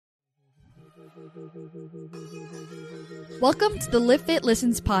Welcome to the Live Fit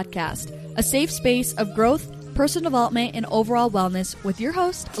Listens podcast, a safe space of growth, personal development, and overall wellness with your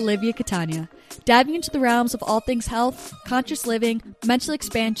host, Olivia Catania. Diving into the realms of all things health, conscious living, mental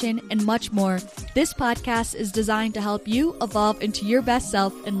expansion, and much more, this podcast is designed to help you evolve into your best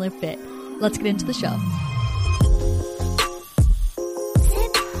self and live fit. Let's get into the show.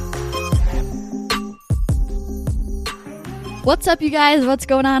 What's up, you guys? What's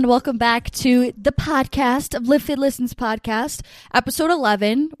going on? Welcome back to the podcast of Live Fit Listens podcast, episode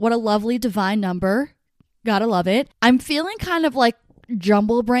 11. What a lovely divine number. Gotta love it. I'm feeling kind of like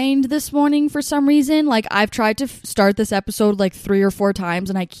jumble-brained this morning for some reason. Like, I've tried to start this episode like 3 or 4 times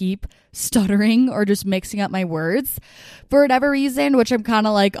and I keep stuttering or just mixing up my words for whatever reason, which I'm kind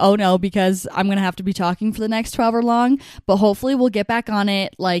of like, oh no, because I'm gonna have to be talking for the next 12 hours long. But hopefully we'll get back on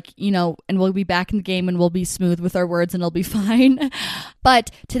it, like, you know, and we'll be back in the game and we'll be smooth with our words and it'll be fine.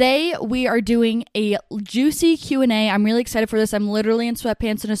 But today we are doing a juicy Q&A. I'm really excited for this. I'm literally in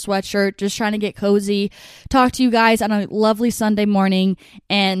sweatpants and a sweatshirt, just trying to get cozy, talk to you guys on a lovely Sunday morning,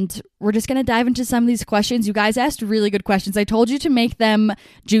 and we're just going to dive into some of these questions. You guys asked really good questions. I told you to make them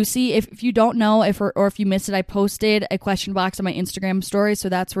juicy. If you don't know, or if you missed it, I posted a question box on my Instagram story. So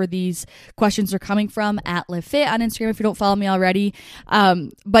that's where these questions are coming from, at LiveFit on Instagram if you don't follow me already.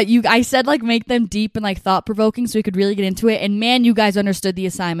 But I said like make them deep and like thought provoking so we could really get into it. And man, you guys understood the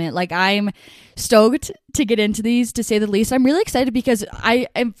assignment. Like, I'm stoked to get into these, to say the least. I'm really excited because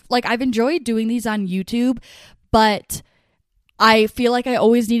I've enjoyed doing these on YouTube, but I feel like I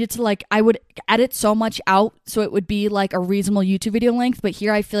always needed to, like, I would edit so much out so it would be like a reasonable YouTube video length. But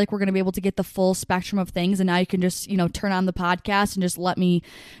here I feel like we're going to be able to get the full spectrum of things. And now you can just, you know, turn on the podcast and just let me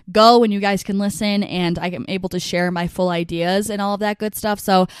go and you guys can listen. And I am able to share my full ideas and all of that good stuff.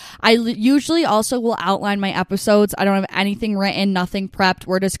 So I usually also will outline my episodes. I don't have anything written, nothing prepped.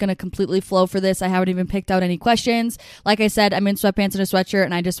 We're just going to completely flow for this. I haven't even picked out any questions. Like I said, I'm in sweatpants and a sweatshirt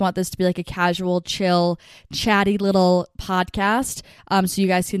and I just want this to be like a casual, chill, chatty little podcast. So you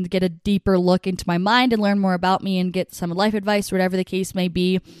guys can get a deeper look into my mind and learn more about me and get some life advice, whatever the case may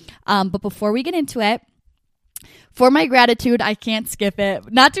be. But before we get into it, for my gratitude, I can't skip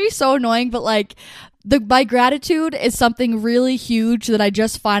it. Not to be so annoying, but like my gratitude is something really huge that I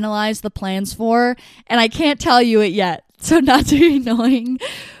just finalized the plans for, and I can't tell you it yet. So not to be annoying,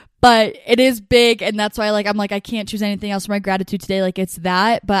 but it is big, and that's why I'm like, I can't choose anything else for my gratitude today. Like, it's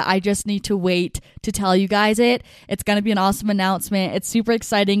that, but I just need to wait to tell you guys it. It's going to be an awesome announcement. It's super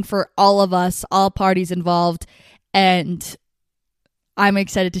exciting for all of us, all parties involved, and I'm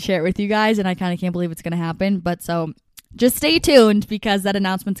excited to share it with you guys, and I kind of can't believe it's going to happen. But so just stay tuned because that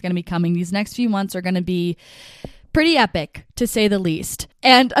announcement's going to be coming. These next few months are going to be pretty epic, to say the least.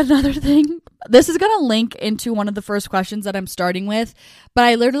 And another thing, this is going to link into one of the first questions that I'm starting with, but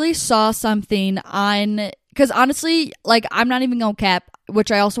I literally saw something on, because honestly, like, I'm not even going to cap,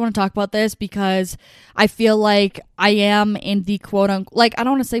 which I also want to talk about this because I feel like I am in the quote unquote, like, I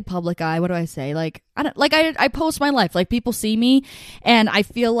don't want to say public eye. What do I say? Like, I post my life, like, people see me, and I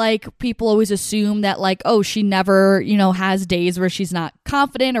feel like people always assume that, like, oh, she never, you know, has days where she's not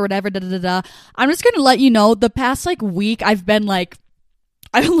confident or whatever, I'm just going to let you know, the past like week, I've been like,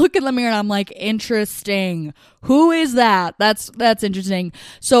 I look in the mirror and I'm like, interesting. Who is that? That's interesting.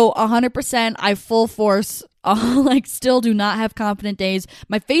 So 100%, I full force, like, still do not have confident days.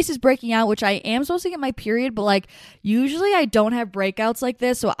 My face is breaking out, which I am supposed to get my period, but like, usually I don't have breakouts like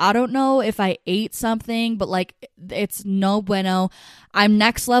this. So I don't know if I ate something, but like, it's no bueno. I'm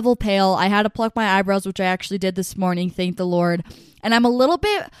next level pale. I had to pluck my eyebrows, which I actually did this morning. Thank the Lord. And I'm a little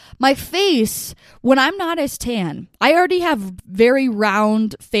bit, my face, when I'm not as tan, I already have very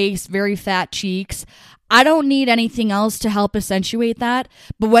round face, very fat cheeks. I don't need anything else to help accentuate that.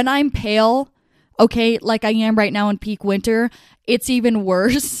 But when I'm pale, okay, like I am right now in peak winter, it's even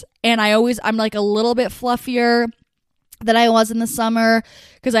worse. And I'm like a little bit fluffier than I was in the summer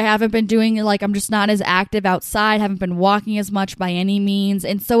because I haven't been doing, like, I'm just not as active outside, haven't been walking as much by any means.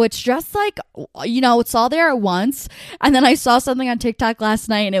 And so it's just like, you know, it's all there at once. And then I saw something on TikTok last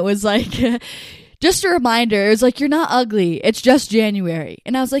night and it was like, just a reminder, it was like, you're not ugly, it's just January.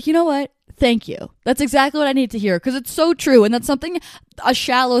 And I was like, you know what? Thank you. That's exactly what I need to hear because it's so true. And that's something, a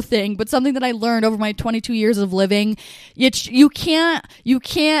shallow thing, but something that I learned over my 22 years of living. You can't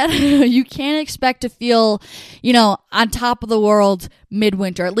expect to feel, you know, on top of the world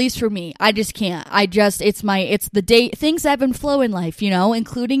midwinter, at least for me. I just can't. It's the day, things ebb and flow in life, you know,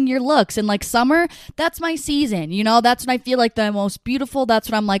 including your looks. And like summer, that's my season, you know, that's when I feel like the most beautiful. That's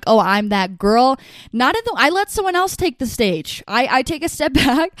when I'm like, oh, I'm that girl. I let someone else take the stage. I take a step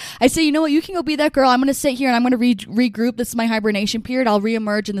back. I say, you know what, you can go be that that girl. I'm going to sit here and I'm going to regroup. This is my hibernation period. I'll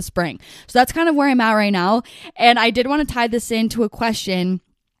reemerge in the spring. So that's kind of where I'm at right now. And I did want to tie this into a question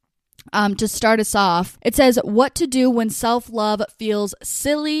to start us off. It says, what to do when self-love feels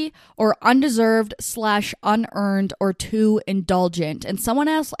silly or undeserved / unearned or too indulgent. And someone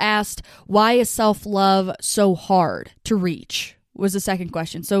else asked, why is self-love so hard to reach? Was the second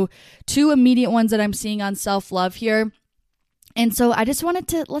question. So 2 immediate ones that I'm seeing on self-love here. And so I just wanted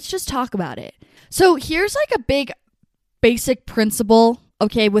to, let's just talk about it. So here's like a big basic principle,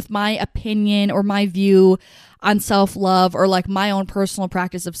 okay, with my opinion or my view on self-love or like my own personal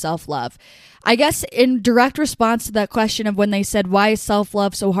practice of self-love. I guess in direct response to that question of when they said, why is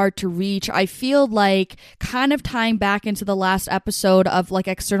self-love so hard to reach? I feel like kind of tying back into the last episode of like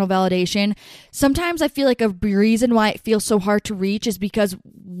external validation. Sometimes I feel like a reason why it feels so hard to reach is because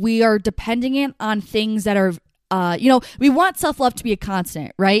we are depending it on things that are we want self-love to be a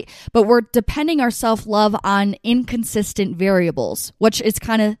constant, right? But we're depending our self-love on inconsistent variables, which is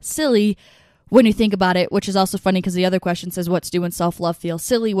kind of silly when you think about it, which is also funny because the other question says, what's doing self-love feel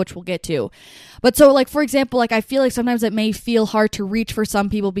silly, which we'll get to. But so like, for example, like I feel like sometimes it may feel hard to reach for some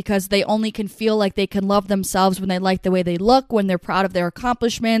people because they only can feel like they can love themselves when they like the way they look, when they're proud of their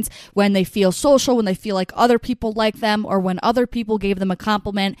accomplishments, when they feel social, when they feel like other people like them, or when other people gave them a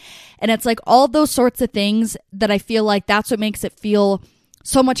compliment. And it's like all those sorts of things that I feel like that's what makes it feel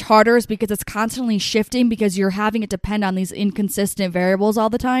so much harder, is because it's constantly shifting because you're having it depend on these inconsistent variables all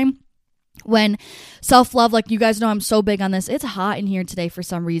the time. When self-love, like you guys know I'm so big on this. It's hot in here today for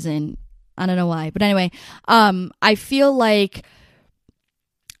some reason. I don't know why. But anyway, I feel like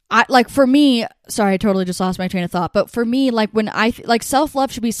for me, sorry, I totally just lost my train of thought. But for me, like when like self-love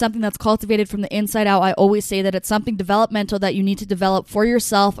should be something that's cultivated from the inside out. I always say that it's something developmental that you need to develop for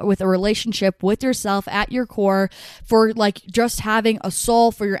yourself, with a relationship with yourself at your core, for like just having a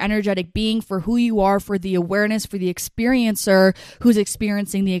soul, for your energetic being, for who you are, for the awareness, for the experiencer who's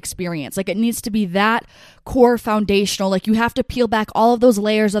experiencing the experience. Like it needs to be that core foundational. Like you have to peel back all of those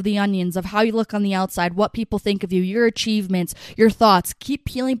layers of the onions of how you look on the outside, what people think of you, your achievements, your thoughts. Keep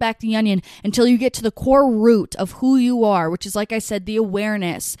peeling back the onion until you get to the core root of who you are, which is, like I said, the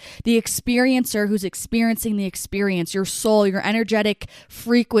awareness, the experiencer who's experiencing the experience, your soul, your energetic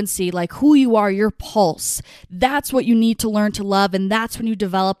frequency, like who you are, your pulse. That's what you need to learn to love. And that's when you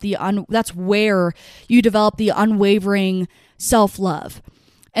develop that's where you develop the unwavering self-love.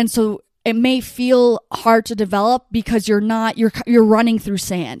 And so it may feel hard to develop because you're running through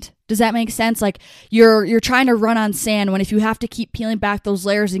sand. Does that make sense? Like you're trying to run on sand, when if you have to keep peeling back those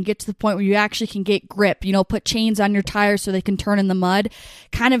layers and get to the point where you actually can get grip, put chains on your tires so they can turn in the mud,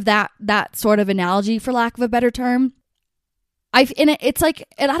 kind of that sort of analogy, for lack of a better term. It's like,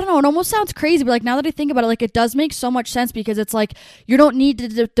 and I don't know, it almost sounds crazy, but like now that I think about it, like it does make so much sense, because it's like you don't need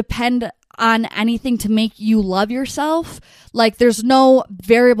to depend on anything to make you love yourself. Like there's no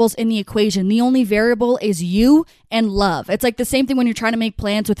variables in the equation. The only variable is you and love. It's like the same thing when you're trying to make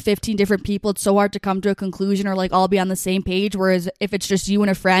plans with 15 different people. It's so hard to come to a conclusion or like all be on the same page. Whereas if it's just you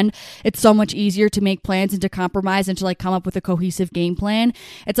and a friend, it's so much easier to make plans and to compromise and to like come up with a cohesive game plan.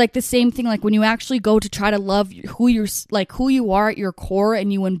 It's like the same thing, like when you actually go to try to love who you are at your core,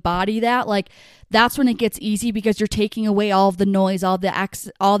 and you embody that, like that's when it gets easy, because you're taking away all of the noise, all the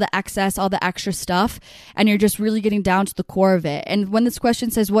excess, all the extra stuff, and you're just really getting down to the core of it. And when this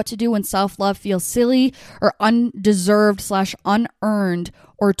question says what to do when self-love feels silly or undeserved / unearned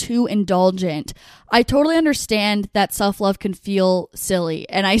or too indulgent, I totally understand that self-love can feel silly.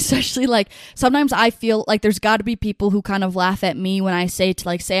 And I especially sometimes I feel like there's got to be people who kind of laugh at me when I say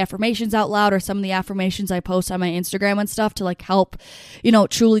to say affirmations out loud, or some of the affirmations I post on my Instagram and stuff to help,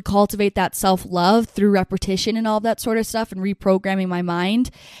 truly cultivate that self-love through repetition and all that sort of stuff, and reprogramming my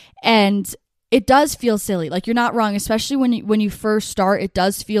mind. And it does feel silly. Like, you're not wrong, especially when you first start. It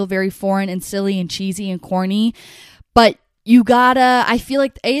does feel very foreign and silly and cheesy and corny, but I feel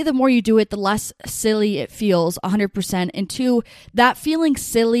like the more you do it, the less silly it feels, 100%. And 2, that feeling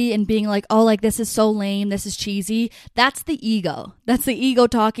silly and being like, oh, like this is so lame, this is cheesy, that's the ego. That's the ego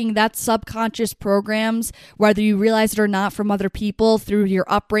talking. That's subconscious programs, whether you realize it or not, from other people through your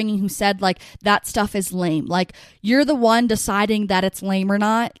upbringing, who said that stuff is lame. Like, you're the one deciding that it's lame or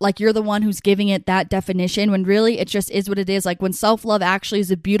not. Like, you're the one who's giving it that definition, when really it just is what it is. Like, when self-love actually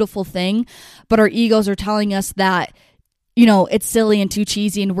is a beautiful thing, but our egos are telling us that it's silly and too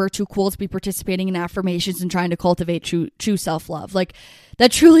cheesy and we're too cool to be participating in affirmations and trying to cultivate true self-love. Like,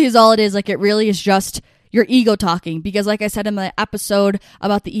 that truly is all it is. Like, it really is just your ego talking, because like I said in the episode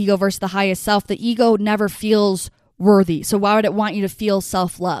about the ego versus the highest self, the ego never feels worthy. So why would it want you to feel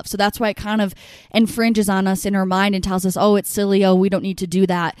self-love? So that's why it kind of infringes on us in our mind and tells us, oh, it's silly. Oh, we don't need to do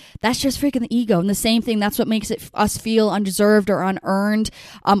that. That's just freaking the ego. And the same thing, that's what makes us feel undeserved or unearned,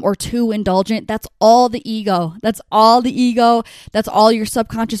 or too indulgent. That's all the ego. That's all the ego. That's all your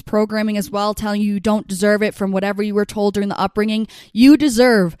subconscious programming as well, telling you don't deserve it from whatever you were told during the upbringing. You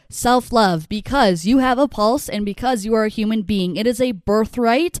deserve self-love because you have a pulse and because you are a human being. It is a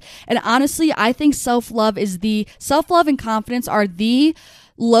birthright. And honestly, I think self-love and confidence are the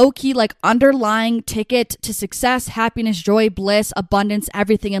low-key, like, underlying ticket to success, happiness, joy, bliss, abundance,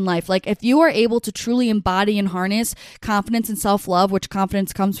 everything in life. Like, if you are able to truly embody and harness confidence and self-love, which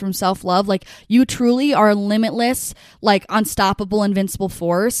confidence comes from self-love, like, you truly are a limitless, like, unstoppable, invincible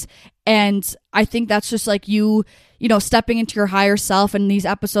force. And I think that's just like you stepping into your higher self. And these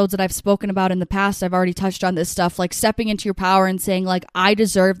episodes that I've spoken about in the past, I've already touched on this stuff, like stepping into your power and saying, like, I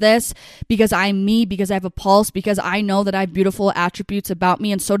deserve this because I'm me, because I have a pulse, because I know that I have beautiful attributes about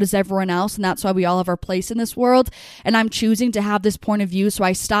me, and so does everyone else. And that's why we all have our place in this world. And I'm choosing to have this point of view, so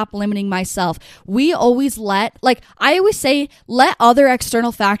I stop limiting myself. I always say, let other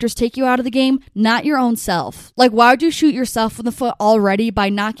external factors take you out of the game, not your own self. Like, why would you shoot yourself in the foot already by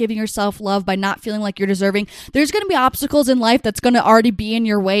not giving yourself love, by not feeling like you're deserving? There's going to be obstacles in life that's going to already be in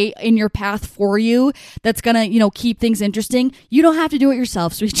your way, in your path for you, that's going to, keep things interesting. You don't have to do it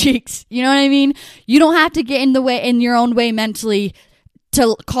yourself, sweet cheeks. You know what I mean? You don't have to get in your own way mentally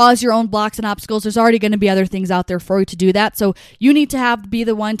to cause your own blocks and obstacles. There's already going to be other things out there for you to do that. So you need to be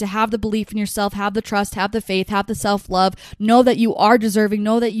the one to have the belief in yourself, have the trust, have the faith, have the self-love, know that you are deserving,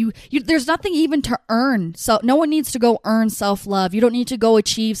 know that you there's nothing even to earn. So no one needs to go earn self-love. You don't need to go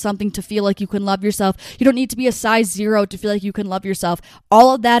achieve something to feel like you can love yourself. You don't need to be a size 0 to feel like you can love yourself.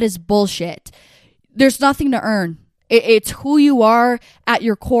 All of that is bullshit. There's nothing to earn. It's who you are at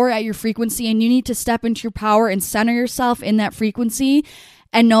your core, at your frequency, and you need to step into your power and center yourself in that frequency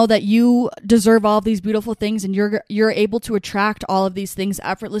and know that you deserve all of these beautiful things, and you're able to attract all of these things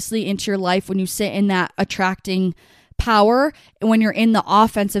effortlessly into your life when you sit in that attracting power and when you're in the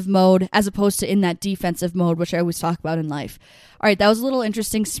offensive mode as opposed to in that defensive mode, which I always talk about in life. All right, that was a little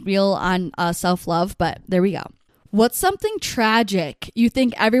interesting spiel on self-love, but there we go. What's something tragic you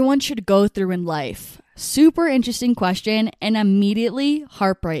think everyone should go through in life? Super interesting question, and immediately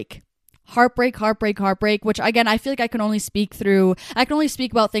heartbreak, which again, I feel like I can only speak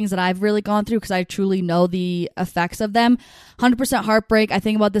about things that I've really gone through because I truly know the effects of them. 100% heartbreak. I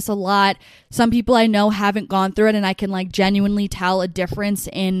think about this a lot. Some people I know haven't gone through it, and I can like genuinely tell a difference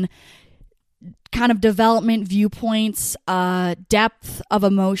in kind of development, viewpoints, depth of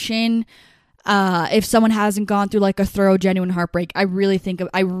emotion. If someone hasn't gone through like a thorough, genuine heartbreak, I really think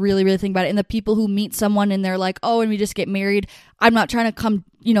about it. And the people who meet someone and they're like, oh, and we just get married. I'm not trying to come,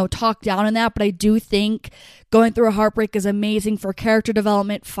 talk down on that, but I do think going through a heartbreak is amazing for character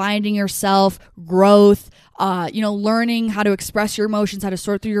development, finding yourself, growth, learning how to express your emotions, how to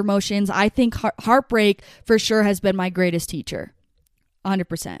sort through your emotions. I think heartbreak for sure has been my greatest teacher.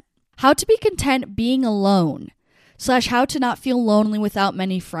 100%. How to be content being alone. / how to not feel lonely without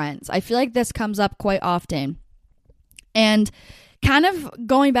many friends. I feel like this comes up quite often. And kind of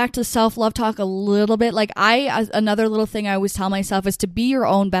going back to self-love talk a little bit, like another little thing I always tell myself is to be your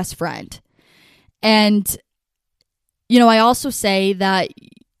own best friend. And, I also say that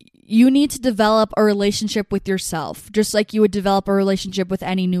you need to develop a relationship with yourself, just like you would develop a relationship with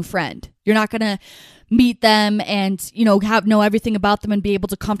any new friend. You're not going to meet them and, know everything about them and be able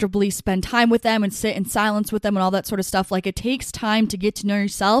to comfortably spend time with them and sit in silence with them and all that sort of stuff. Like, it takes time to get to know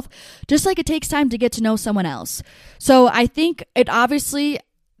yourself, just like it takes time to get to know someone else. So I think it obviously,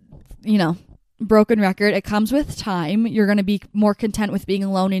 broken record, it comes with time. You're going to be more content with being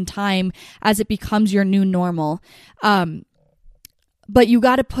alone in time as it becomes your new normal. But you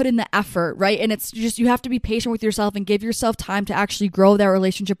got to put in the effort, right? And it's just, you have to be patient with yourself and give yourself time to actually grow that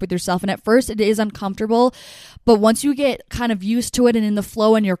relationship with yourself. And at first it is uncomfortable, but once you get kind of used to it and in the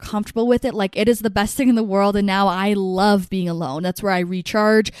flow and you're comfortable with it, like, it is the best thing in the world. And now I love being alone. That's where I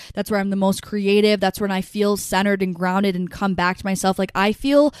recharge. That's where I'm the most creative. That's when I feel centered and grounded and come back to myself. Like, I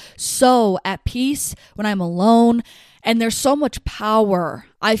feel so at peace when I'm alone. And there's so much power,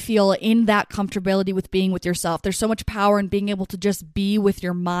 I feel, in that comfortability with being with yourself. There's so much power in being able to just be with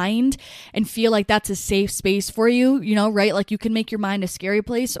your mind and feel like that's a safe space for you, right? Like, you can make your mind a scary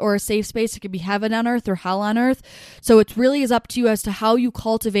place or a safe space. It could be heaven on earth or hell on earth. So it really is up to you as to how you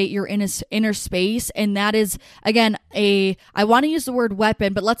cultivate your inner space. And that is, again, I want to use the word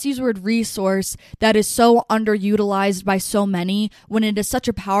weapon, but let's use the word resource that is so underutilized by so many when it is such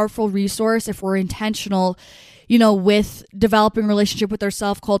a powerful resource if we're intentional. with developing a relationship with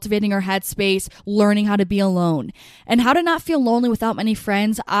ourselves, cultivating our headspace, learning how to be alone, and how to not feel lonely without many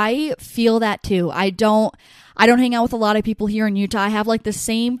friends. I feel that too. I don't hang out with a lot of people here in Utah. I have like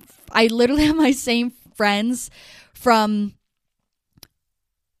I literally have my same friends from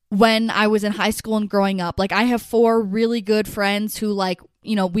when I was in high school and growing up. Like, I have 4 really good friends who, like,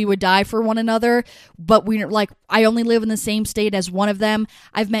 we would die for one another, but I only live in the same state as one of them.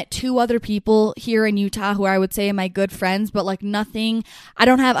 I've met 2 other people here in Utah who I would say are my good friends, but like nothing, I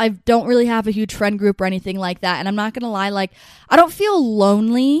don't really have a huge friend group or anything like that. And I'm not going to lie, like, I don't feel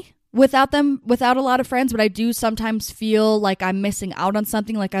lonely without a lot of friends, but I do sometimes feel like I'm missing out on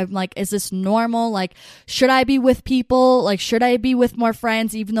something. Like, I'm like, is this normal? Like, should I be with people? Like, should I be with more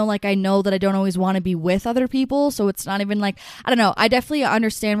friends? Even though, like, I know that I don't always want to be with other people. So it's not even like, I don't know. I definitely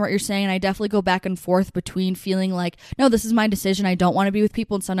understand what you're saying. And I definitely go back and forth between feeling like, no, this is my decision. I don't want to be with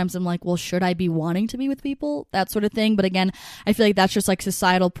people. And sometimes I'm like, well, should I be wanting to be with people? That sort of thing. But again, I feel like that's just like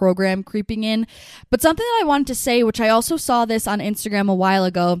societal program creeping in. But something that I wanted to say, which I also saw this on Instagram a while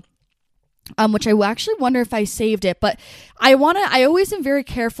ago, which I actually wonder if I saved it, but I always am very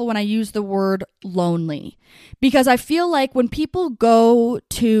careful when I use the word lonely, because I feel like when people go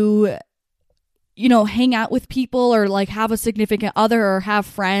to, hang out with people or like have a significant other or have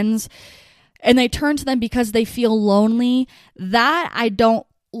friends and they turn to them because they feel lonely, that I don't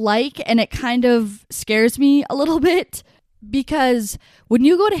like, and it kind of scares me a little bit, because when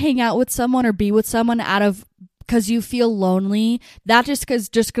you go to hang out with someone or be with someone because you feel lonely, that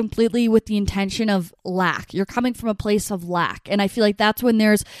just completely with the intention of lack. You're coming from a place of lack. And I feel like that's when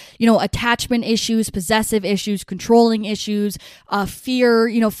there's, attachment issues, possessive issues, controlling issues, fear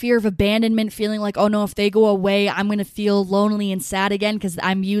of abandonment, feeling like, oh no, if they go away, I'm going to feel lonely and sad again because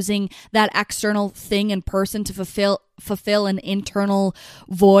I'm using that external thing and person to fulfill an internal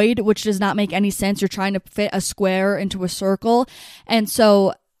void, which does not make any sense. You're trying to fit a square into a circle. And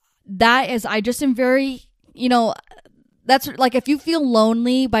so I just am very, that's like, if you feel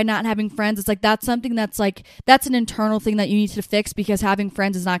lonely by not having friends, it's like, that's something that's an internal thing that you need to fix, because having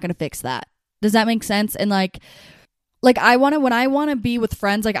friends is not going to fix that. Does that make sense? And when I want to be with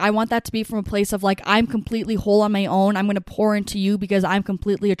friends, like, I want that to be from a place of like, I'm completely whole on my own. I'm going to pour into you because I'm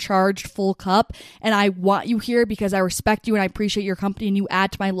completely a charged full cup, and I want you here because I respect you and I appreciate your company and you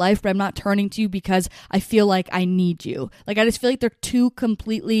add to my life, but I'm not turning to you because I feel like I need you. Like, I just feel like they're 2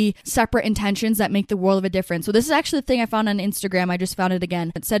 completely separate intentions that make the world of a difference. So this is actually the thing I found on Instagram. I just found it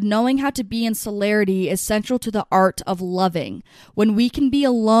again. It said, knowing how to be in celerity is central to the art of loving. When we can be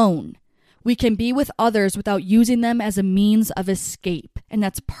alone, we can be with others without using them as a means of escape. And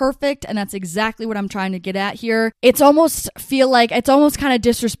that's perfect. And that's exactly what I'm trying to get at here. It's almost kind of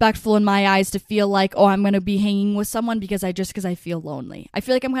disrespectful in my eyes to feel like, oh, I'm going to be hanging with someone because I feel lonely. I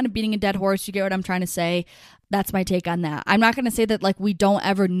feel like I'm kind of beating a dead horse. You get what I'm trying to say? That's my take on that. I'm not going to say that like we don't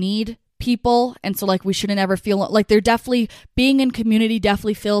ever need people, and so like we shouldn't ever feel like, they're definitely, being in community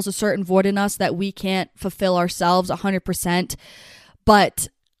definitely fills a certain void in us that we can't fulfill ourselves 100%. But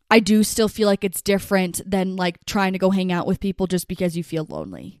I do still feel like it's different than like trying to go hang out with people just because you feel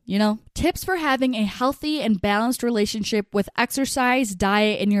lonely, Tips for having a healthy and balanced relationship with exercise,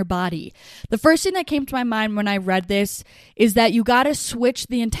 diet, and your body. The first thing that came to my mind when I read this is that you got to switch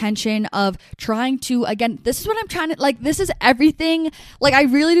the intention of trying to, again, this is what I'm trying to, like, this is everything. Like, I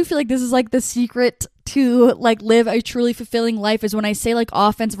really do feel like this is like the secret to like live a truly fulfilling life, is when I say like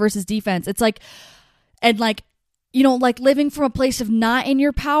offense versus defense. It's like, and like, like living from a place of not in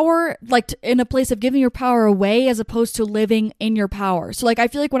your power, like in a place of giving your power away as opposed to living in your power. So like, I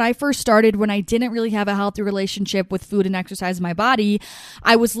feel like when I first started, when I didn't really have a healthy relationship with food and exercise in my body,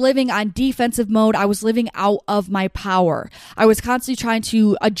 I was living on defensive mode. I was living out of my power. I was constantly trying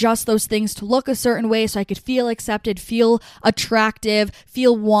to adjust those things to look a certain way so I could feel accepted, feel attractive,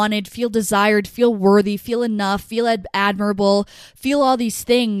 feel wanted, feel desired, feel worthy, feel enough, feel admirable, feel all these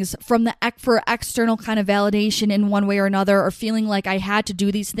things for external kind of validation in one way or another, or feeling like I had to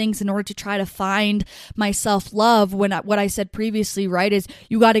do these things in order to try to find my self-love. When what I said previously, right, is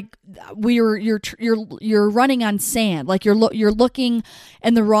you're running on sand. Like you're looking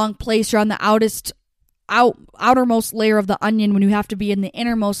in the wrong place. You're on the outermost layer of the onion when you have to be in the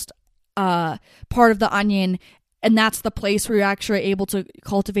innermost part of the onion, and that's the place where you're actually able to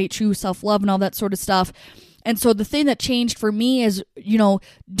cultivate true self-love and all that sort of stuff. And so the thing that changed for me is,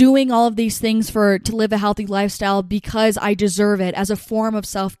 doing all of these things to live a healthy lifestyle because I deserve it, as a form of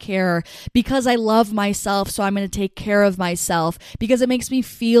self-care, because I love myself, so I'm going to take care of myself, because it makes me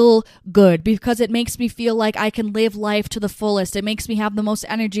feel good, because it makes me feel like I can live life to the fullest. It makes me have the most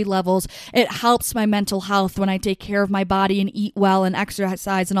energy levels. It helps my mental health when I take care of my body and eat well and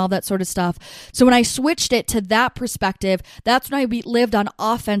exercise and all that sort of stuff. So when I switched it to that perspective, that's when I lived on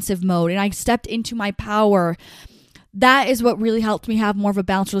offensive mode and I stepped into my power. That is what really helped me have more of a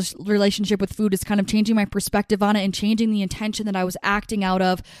balanced relationship with food, is kind of changing my perspective on it and changing the intention that I was acting out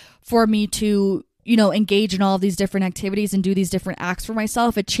of for me to, engage in all of these different activities and do these different acts for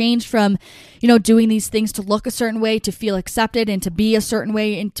myself. It changed from, doing these things to look a certain way, to feel accepted, and to be a certain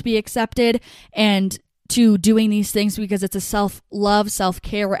way and to be accepted, and to doing these things because it's a self-love,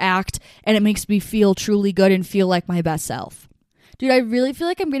 self-care act, and it makes me feel truly good and feel like my best self. Dude, I really feel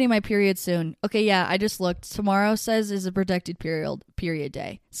like I'm getting my period soon. Okay, yeah, I just looked. Tomorrow says is a protected period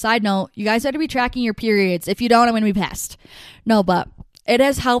day. Side note, you guys have to be tracking your periods. If you don't, I'm going to be pissed. No, but it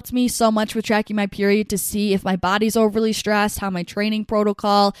has helped me so much with tracking my period to see if my body's overly stressed, how my training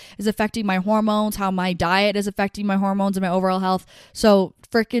protocol is affecting my hormones, how my diet is affecting my hormones and my overall health. So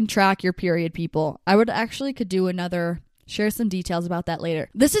freaking track your period, people. I could do share some details about that later.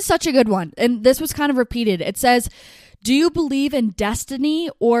 This is such a good one. And this was kind of repeated. It says, do you believe in destiny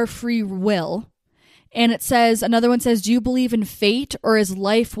or free will? And another one says, do you believe in fate, or is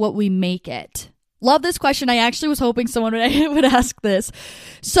life what we make it? Love this question. I actually was hoping someone would ask this.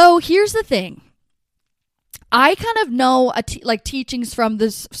 So here's the thing. I kind of know teachings from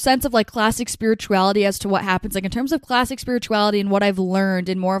this sense of classic spirituality as to what happens, in terms of classic spirituality and what I've learned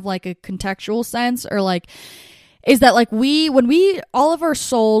in more of a contextual sense, or is that when all of our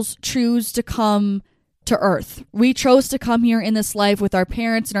souls choose to come to earth. We chose to come here in this life with our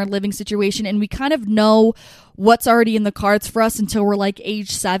parents and our living situation, and we kind of know what's already in the cards for us until we're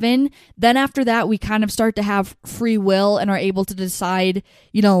age 7. Then after that, we kind of start to have free will and are able to decide,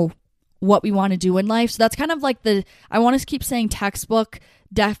 what we want to do in life. So that's kind of I want to keep saying textbook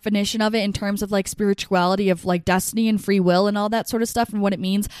definition of it in terms of spirituality, of destiny and free will and all that sort of stuff and what it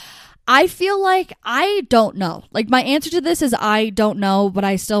means. I feel like I don't know. My answer to this is I don't know, but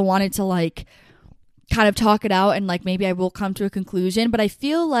I still wanted to kind of talk it out, and maybe I will come to a conclusion. But I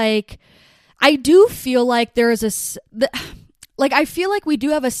do feel like there is I feel like we do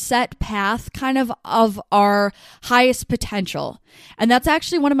have a set path kind of our highest potential. And that's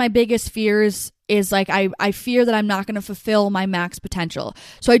actually one of my biggest fears, is I fear that I'm not going to fulfill my max potential.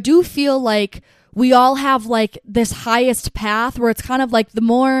 So I do feel like we all have this highest path where it's kind of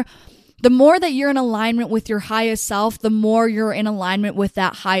the more that you're in alignment with your highest self, the more you're in alignment with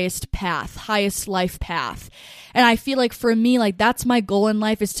that highest path, highest life path. And I feel like for me, that's my goal in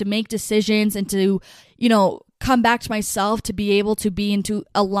life, is to make decisions and to, come back to myself, to be able to be into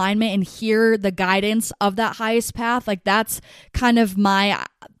alignment and hear the guidance of that highest path. That's kind of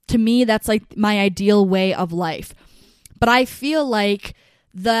to me, that's my ideal way of life. But I feel like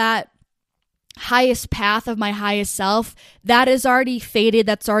that highest path of my highest self, that is already fated,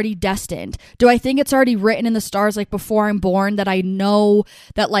 that's already destined. Do I think it's already written in the stars before I'm born, that I know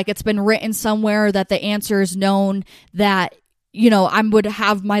that it's been written somewhere, that the answer is known, that I would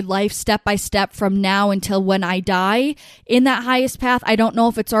have my life step by step from now until when I die in that highest path? I don't know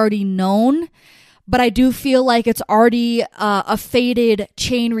if it's already known, but I do feel like it's already a fated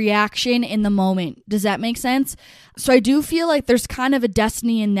chain reaction in the moment. Does that make sense? So I do feel like there's kind of a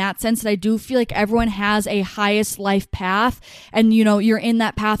destiny in that sense, that I do feel like everyone has a highest life path, and you're in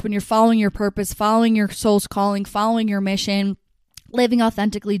that path when you're following your purpose, following your soul's calling, following your mission, living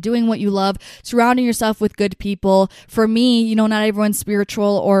authentically, doing what you love, surrounding yourself with good people. For me, not everyone's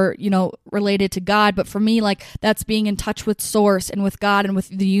spiritual or, related to God, but for me, that's being in touch with source and with God and with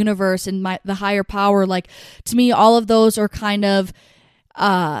the universe and the higher power. To me, all of those are kind of,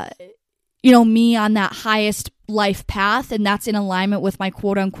 me on that highest life path, and that's in alignment with my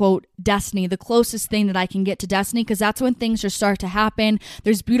quote unquote destiny, the closest thing that I can get to destiny, because that's when things just start to happen.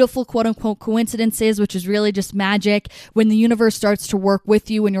 There's beautiful quote unquote coincidences, which is really just magic, when the universe starts to work with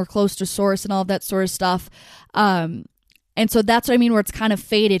you and you're close to source and all of that sort of stuff. And so that's what I mean, where it's kind of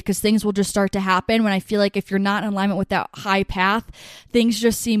fated, because things will just start to happen when I feel like if you're not in alignment with that high path, things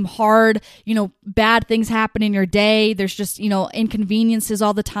just seem hard, bad things happen in your day. There's just, inconveniences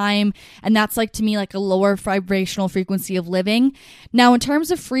all the time. And that's to me, a lower vibrational frequency of living. Now, in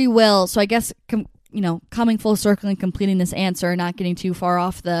terms of free will, so I guess, coming full circle and completing this answer, not getting too far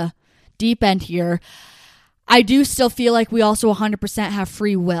off the deep end here, I do still feel like we also 100% have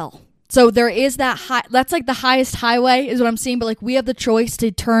free will. So there is that high, that's like the highest highway is what I'm saying. But like we have the choice to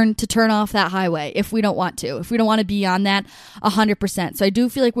turn off that highway if we don't want to, if we don't want to be on that 100%. So I do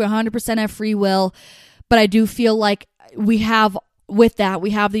feel like we 100% have free will, but I do feel like we have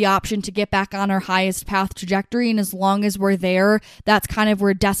the option to get back on our highest path trajectory. And as long as we're there, that's kind of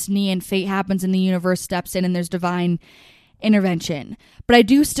where destiny and fate happens and the universe steps in and there's divine intervention. But I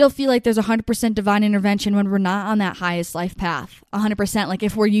do still feel like there's 100% divine intervention when we're not on that highest life path. 100%. Like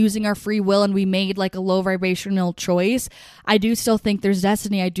if we're using our free will and we made like a low vibrational choice, I do still think there's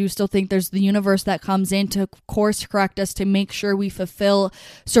destiny. I do still think there's the universe that comes in to course correct us to make sure we fulfill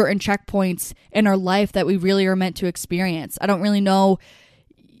certain checkpoints in our life that we really are meant to experience. I don't really know,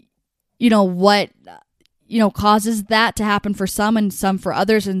 what causes that to happen for some and some for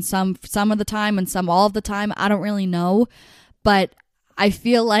others and some of the time and some all of the time. I don't really know, but I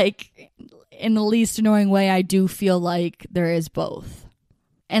feel like in the least annoying way, I do feel like there is both.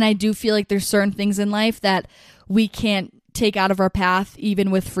 And I do feel like there's certain things in life that we can't take out of our path,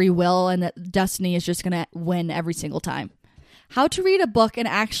 even with free will, and that destiny is just going to win every single time. How to read a book and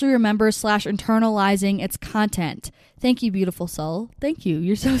actually remember / internalizing its content. Thank you, beautiful soul. Thank you.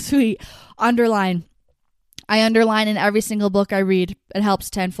 You're so sweet. Underline. I underline in every single book I read. It helps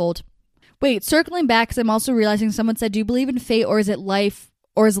tenfold. Wait, circling back, because I'm also realizing someone said, do you believe in fate or is it life?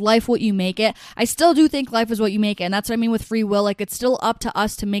 Or is life what you make it? I still do think life is what you make it. And that's what I mean with free will. Like it's still up to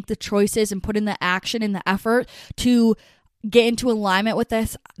us to make the choices and put in the action and the effort to get into alignment with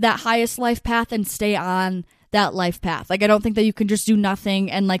that highest life path and stay on that life path. Like I don't think that you can just do nothing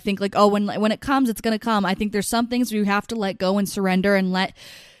and like think like, oh, when it comes, it's going to come. I think there's some things where you have to let go and surrender and let,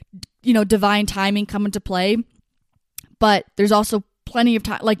 divine timing come into play. But there's also plenty of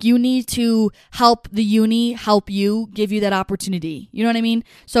time. Like you need to help the uni help you, give you that opportunity. You know what I mean?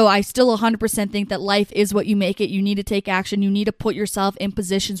 So I still 100% think that life is what you make it. You need to take action. You need to put yourself in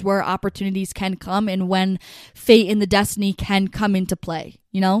positions where opportunities can come and when fate and the destiny can come into play,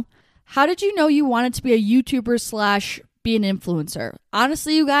 How did you know you wanted to be a YouTuber / be an influencer?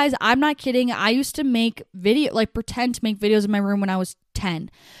 Honestly, you guys, I'm not kidding. I used to pretend to make videos in my room when I was 10.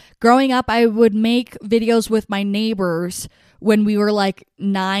 Growing up, I would make videos with my neighbors when we were like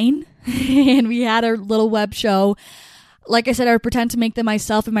 9 and we had a little web show. Like I said, I would pretend to make them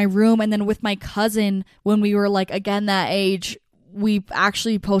myself in my room. And then with my cousin, when we were like, again, that age, we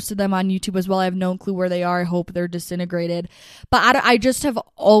actually posted them on YouTube as well. I have no clue where they are. I hope they're disintegrated. But I've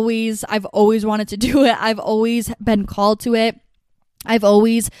always wanted to do it. I've always been called to it. I've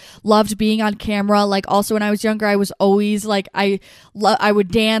always loved being on camera. Like also when I was younger, I was always like, I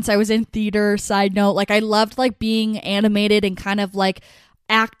would dance. I was in theater, side note. Like I loved like being animated and kind of like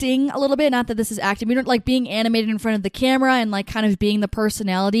acting a little bit. Not that this is acting, but like being animated in front of the camera and like kind of being the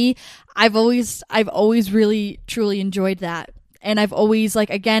personality. I've always really truly enjoyed that. And I've always like,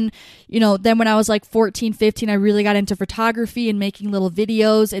 again, then when I was like 14, 15, I really got into photography and making little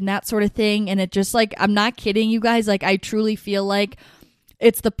videos and that sort of thing. And it just like, I'm not kidding you guys. Like, I truly feel like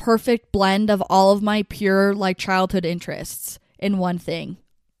it's the perfect blend of all of my pure like childhood interests in one thing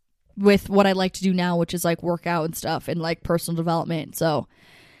with what I like to do now, which is like workout and stuff and like personal development. So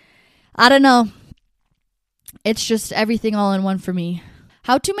I don't know. It's just everything all in one for me.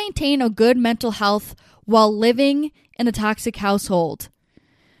 How to maintain a good mental health while living in a toxic household?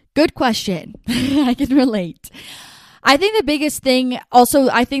 Good question. I can relate. I think the biggest thing also,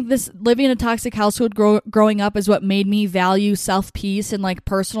 I think this living in a toxic household growing up is what made me value self-peace and like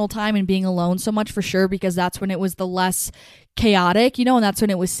personal time and being alone so much for sure, because that's when it was the less chaotic, and that's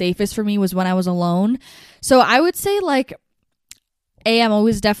when it was safest for me was when I was alone. So I would say like, I'm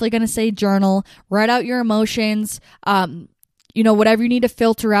always definitely going to say journal, write out your emotions, whatever you need to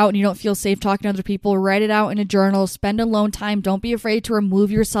filter out and you don't feel safe talking to other people, write it out in a journal, spend alone time. Don't be afraid to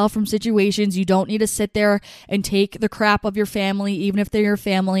remove yourself from situations. You don't need to sit there and take the crap of your family, even if they're your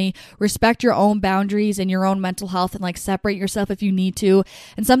family. Respect your own boundaries and your own mental health and like separate yourself if you need to.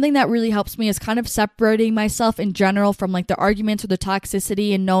 And something that really helps me is kind of separating myself in general from like the arguments or the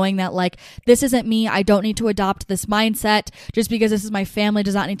toxicity and knowing that like, this isn't me. I don't need to adopt this mindset. Just because this is my family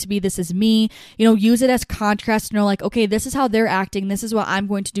does not need to be this is me. Use it as contrast. Like, okay, this is how they're acting. This is what I'm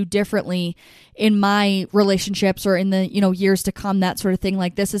going to do differently in my relationships or in the, years to come, that sort of thing.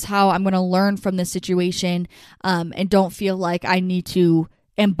 Like, this is how I'm going to learn from this situation, and don't feel like I need to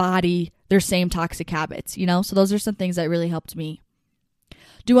embody their same toxic habits, So those are some things that really helped me.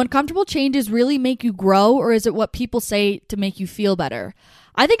 Do uncomfortable changes really make you grow, or is it what people say to make you feel better?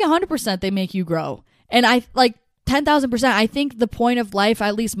 I think 100% they make you grow. And I like 10,000%. I think the point of life,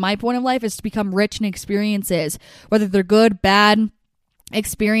 at least my point of life, is to become rich in experiences, whether they're good, bad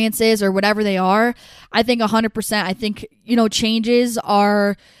experiences or whatever they are. I think 100%. I think, changes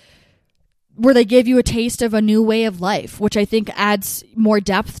are where they give you a taste of a new way of life, which I think adds more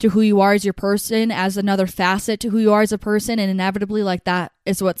depth to who you are as your person, as another facet to who you are as a person. And inevitably, like, that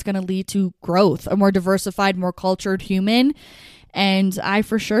is what's going to lead to growth, a more diversified, more cultured human. And I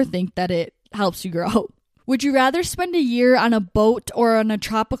for sure think that it helps you grow. Would you rather spend a year on a boat or on a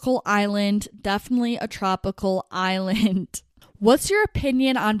tropical island? Definitely a tropical island. What's your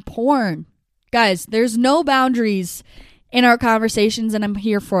opinion on porn? Guys, there's no boundaries in our conversations, and I'm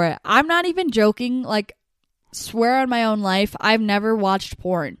here for it. I'm not even joking. Like, swear on my own life, I've never watched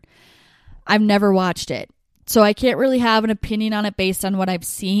porn. I've never watched it. So I can't really have an opinion on it based on what I've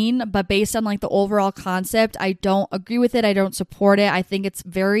seen, but based on like the overall concept, I don't agree with it. I don't support it. I think it's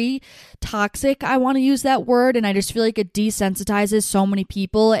very toxic. I want to use that word. And I just feel like it desensitizes so many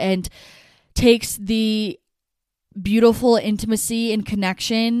people and takes the beautiful intimacy and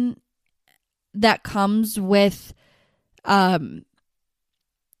connection that comes with, I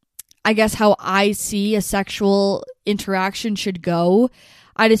guess, how I see a sexual interaction should go.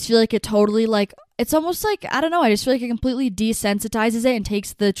 I just feel like it totally, like, it's almost like, I don't know, I just feel like it completely desensitizes it and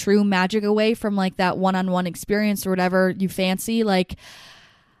takes the true magic away from like that one-on-one experience or whatever you fancy. Like,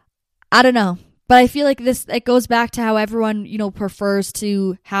 I don't know. But I feel like it goes back to how everyone, you know, prefers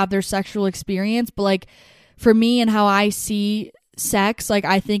to have their sexual experience. But like, for me and how I see sex, like,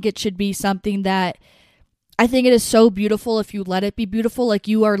 I think it should be something that, I think it is so beautiful if you let it be beautiful. Like,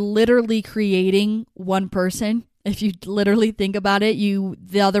 you are literally creating one person. If you literally think about it,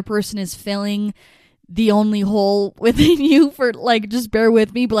 the other person is filling the only hole within you. For like, just bear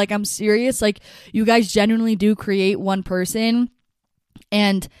with me, but like, I'm serious. Like, you guys genuinely do create one person,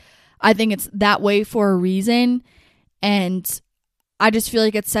 and I think it's that way for a reason. And I just feel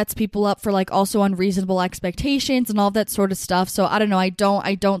like it sets people up for like also unreasonable expectations and all that sort of stuff. So I don't know.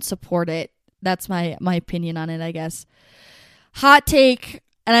 I don't support it. That's my opinion on it, I guess. Hot take.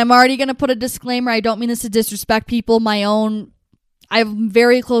 And I'm already going to put a disclaimer. I don't mean this to disrespect people. I have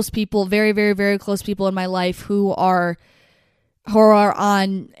very close people, very, very, very close people in my life who are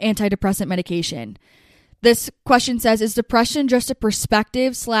on antidepressant medication. This question says, is depression just a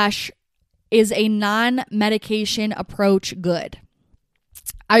perspective / is a non-medication approach good?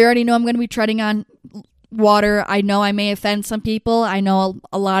 I already know I'm going to be treading on water. I know I may offend some people. I know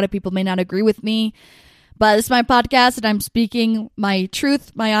a lot of people may not agree with me. But this is my podcast, and I'm speaking my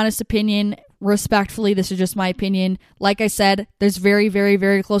truth, my honest opinion, respectfully. This is just my opinion. Like I said, there's very, very,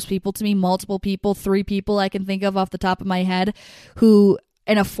 very close people to me, multiple people, 3 people I can think of off the top of my head,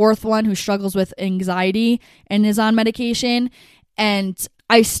 and a 4th one who struggles with anxiety and is on medication. And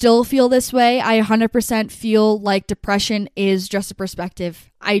I still feel this way. I 100% feel like depression is just a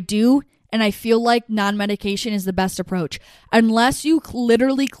perspective. I do. And I feel like non-medication is the best approach. Unless you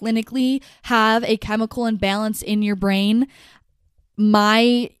literally clinically have a chemical imbalance in your brain,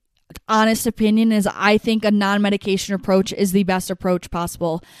 my honest opinion is I think a non-medication approach is the best approach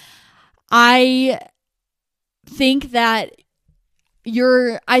possible. I think that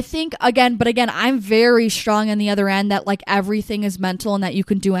I'm very strong on the other end that like everything is mental and that you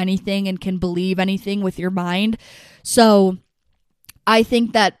can do anything and can believe anything with your mind. So I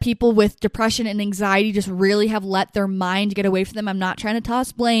think that people with depression and anxiety just really have let their mind get away from them. I'm not trying to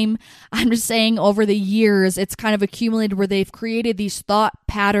toss blame. I'm just saying over the years, it's kind of accumulated where they've created these thought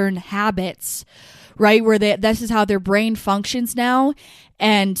pattern habits, right? Where this is how their brain functions now.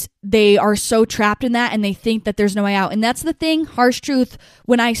 And they are so trapped in that and they think that there's no way out. And that's the thing, harsh truth.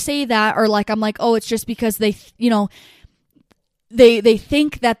 When I say that, or like, I'm like, oh, it's just because they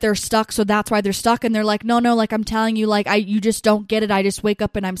think that they're stuck, so that's why they're stuck. And they're like, no, like, I'm telling you, like, you just don't get it. I just wake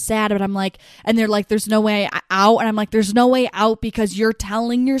up and I'm sad. But I'm like, and they're like, there's no way out. And I'm like, there's no way out because you're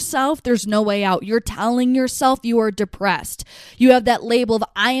telling yourself there's no way out. You're telling yourself you are depressed. You have that label of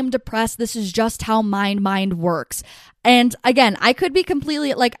I am depressed. This is just how mind works. And again, I could be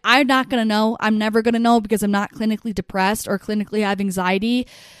completely like, I'm not going to know. I'm never going to know because I'm not clinically depressed or clinically have anxiety.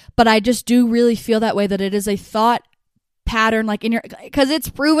 But I just do really feel that way, that it is a thought pattern, like in your, because it's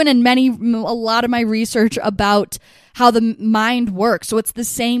proven in a lot of my research about how the mind works. So it's the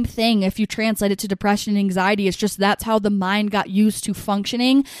same thing if you translate it to depression and anxiety. It's just that's how the mind got used to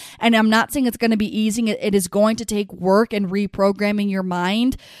functioning. And I'm not saying it's going to be easy. It is going to take work and reprogramming your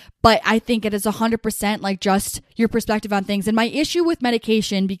mind. But I think it is 100% like just your perspective on things. And my issue with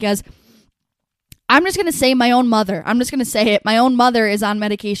medication, because I'm just going to say my own mother, my own mother is on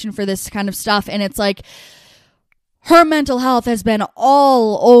medication for this kind of stuff. And it's like, her mental health has been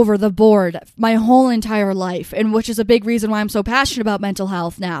all over the board my whole entire life, and which is a big reason why I'm so passionate about mental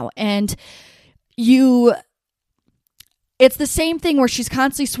health now. And it's the same thing where she's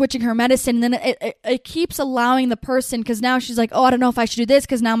constantly switching her medicine, and then it keeps allowing the person, because now she's like, oh, I don't know if I should do this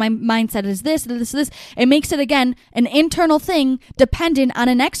because now my mindset is this. It makes it, again, an internal thing dependent on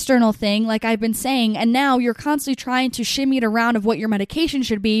an external thing, like I've been saying, and now you're constantly trying to shimmy it around of what your medication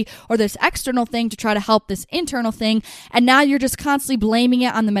should be, or this external thing to try to help this internal thing, and now you're just constantly blaming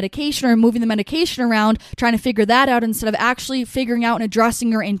it on the medication or moving the medication around, trying to figure that out instead of actually figuring out and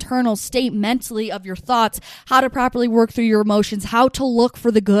addressing your internal state mentally of your thoughts, how to properly work through your emotions, how to look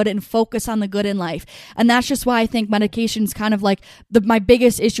for the good and focus on the good in life. And that's just why I think medication is kind of like my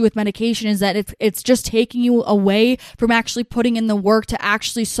biggest issue with medication is that it's just taking you away from actually putting in the work to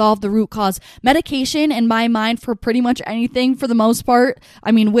actually solve the root cause. Medication, in my mind, for pretty much anything, for the most part,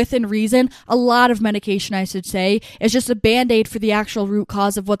 I mean, within reason, a lot of medication, I should say, is just a band-aid for the actual root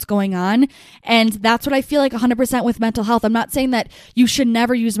cause of what's going on. And that's what I feel like 100% with mental health. I'm not saying that you should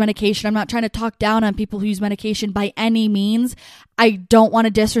never use medication. I'm not trying to talk down on people who use medication by any means. I don't want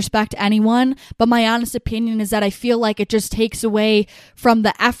to disrespect anyone, but my honest opinion is that I feel like it just takes away from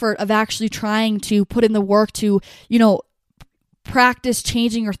the effort of actually trying to put in the work to, practice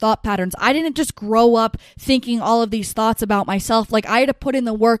changing your thought patterns. I didn't just grow up thinking all of these thoughts about myself. Like, I had to put in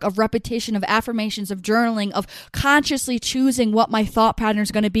the work of repetition, of affirmations, of journaling, of consciously choosing what my thought pattern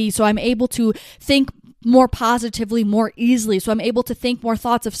is going to be, so I'm able to think more positively, more easily. So I'm able to think more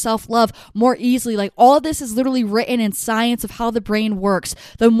thoughts of self-love more easily. Like, all of this is literally written in science of how the brain works.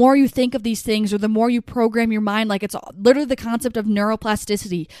 The more you think of these things, or the more you program your mind, like, it's literally the concept of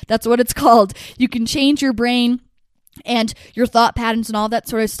neuroplasticity. That's what it's called. You can change your brain and your thought patterns and all that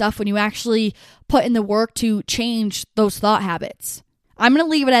sort of stuff when you actually put in the work to change those thought habits. I'm going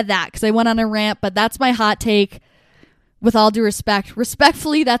to leave it at that because I went on a rant, but that's my hot take. With all due respect,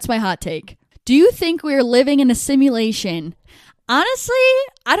 respectfully, that's my hot take. Do you think we are living in a simulation? Honestly,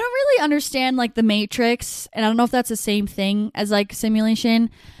 I don't really understand like the Matrix, and I don't know if that's the same thing as like simulation.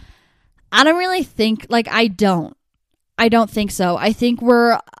 I don't really think, I don't think so. I think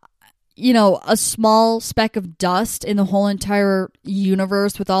we're, a small speck of dust in the whole entire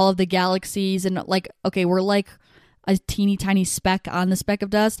universe with all of the galaxies, and we're like a teeny tiny speck on the speck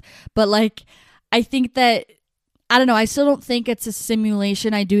of dust. But I think that, I don't know, I still don't think it's a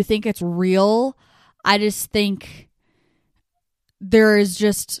simulation. I do think it's real. I just think there is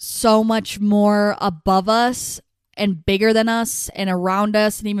just so much more above us and bigger than us and around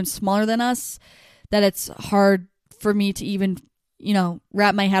us and even smaller than us that it's hard for me to even,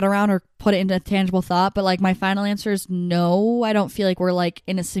 wrap my head around or put it into tangible thought. But my final answer is no. I don't feel like we're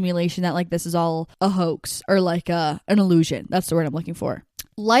in a simulation that this is all a hoax or an illusion. That's the word I'm looking for.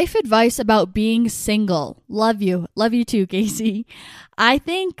 Life advice about being single. Love you. Love you too, Casey. I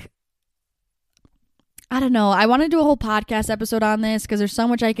think, I don't know. I want to do a whole podcast episode on this because there's so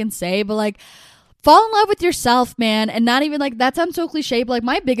much I can say, but fall in love with yourself, man. And not even that sounds so cliche, but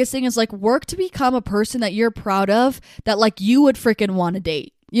my biggest thing is work to become a person that you're proud of, that you would freaking want to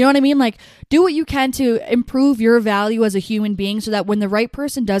date. You know what I mean? Do what you can to improve your value as a human being so that when the right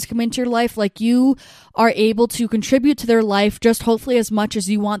person does come into your life, you are able to contribute to their life just hopefully as much as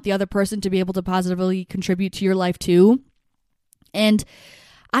you want the other person to be able to positively contribute to your life too. And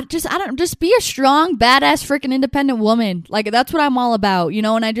just be a strong, badass, freaking independent woman. That's what I'm all about, and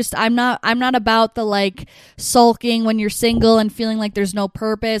I'm not about the sulking when you're single and feeling like there's no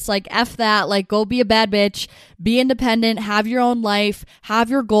purpose. F that. Go be a bad bitch, be independent, have your own life, have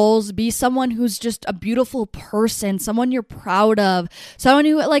your goals, be someone who's just a beautiful person, someone you're proud of, someone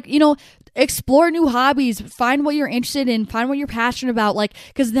who explore new hobbies, find what you're interested in, find what you're passionate about,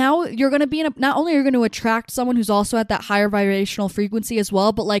 because now you're going to be not only are you going to attract someone who's also at that higher vibrational frequency as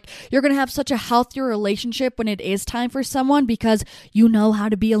well, but you're going to have such a healthier relationship when it is time for someone, because you know how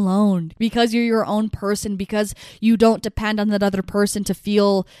to be alone, because you're your own person, because you don't depend on that other person to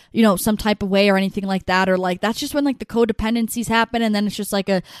feel, some type of way or anything like that, or that's just when the codependencies happen, and then it's just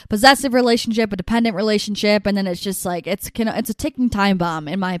a possessive relationship, a dependent relationship, and then it's just it's a ticking time bomb,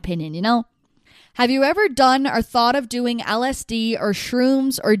 in my opinion, Have you ever done or thought of doing LSD or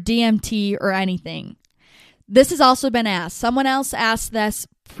shrooms or DMT or anything? This has also been asked. Someone else asked this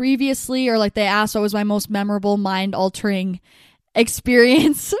previously, or they asked what was my most memorable mind-altering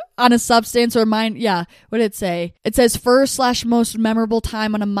experience on a substance or mind. Yeah, what did it say? It says first/most memorable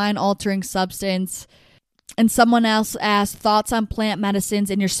time on a mind-altering substance. And someone else asked thoughts on plant medicines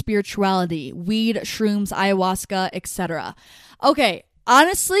and your spirituality, weed, shrooms, ayahuasca, etc. Okay,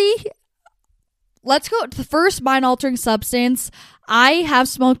 honestly, let's go to the first mind-altering substance. I have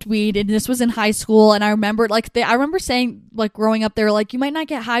smoked weed, and this was in high school, and I remember I remember saying growing up, they were you might not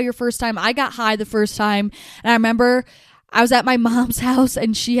get high your first time. I got high the first time, and I remember I was at my mom's house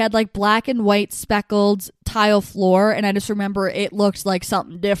and she had like black and white speckled tile floor, and I just remember it looked like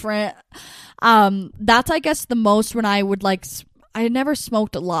something different. That's I guess the most when I would like I had never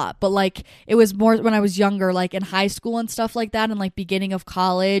smoked a lot, but like it was more when I was younger, like in high school and stuff like that, and like beginning of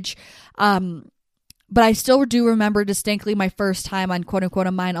college. But I still do remember distinctly my first time on quote unquote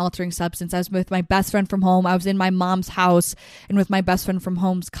a mind altering substance. I was with my best friend from home. I was in my mom's house and with my best friend from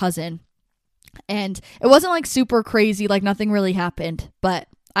home's cousin. And it wasn't like super crazy, like nothing really happened, but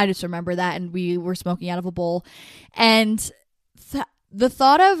I just remember that, and we were smoking out of a bowl. And the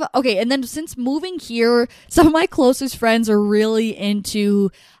thought of, okay, and then since moving here, some of my closest friends are really into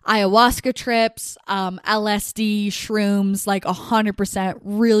ayahuasca trips, LSD, shrooms, like 100%,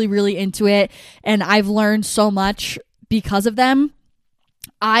 really, really into it. And I've learned so much because of them.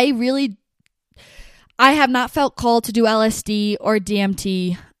 I have not felt called to do LSD or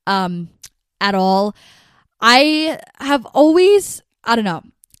DMT at all. I have always, I don't know.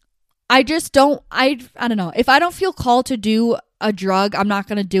 I don't know. If I don't feel called to do a drug, I'm not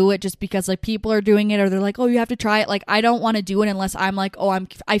going to do it just because like people are doing it, or they're like, oh, you have to try it. Like, I don't want to do it unless I'm like, oh,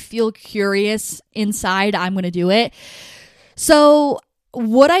 I feel curious inside, I'm going to do it. So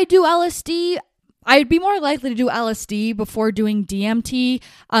would I do LSD? I'd be more likely to do LSD before doing DMT,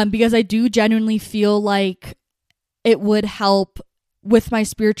 because I do genuinely feel like it would help with my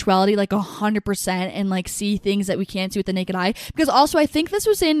spirituality, like 100%, and like see things that we can't see with the naked eye. Because also I think this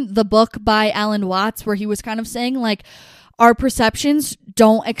was in the book by Alan Watts, where he was kind of saying like our perceptions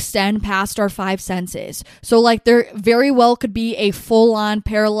don't extend past our five senses. So like there very well could be a full-on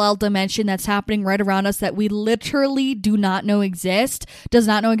parallel dimension that's happening right around us that we literally do not know does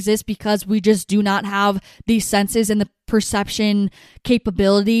not know exist because we just do not have these senses and the perception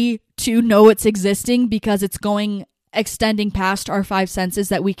capability to know it's existing, because it's extending past our five senses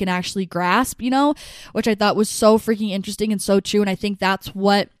that we can actually grasp, which I thought was so freaking interesting and so true. And I think that's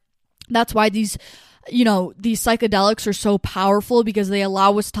why these psychedelics are so powerful, because they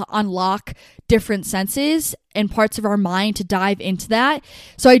allow us to unlock different senses and parts of our mind to dive into that.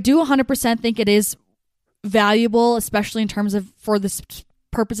 So I do 100% think it is valuable, especially in terms of for the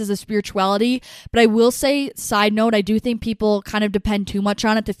purposes of spirituality. But I will say, side note, I do think people kind of depend too much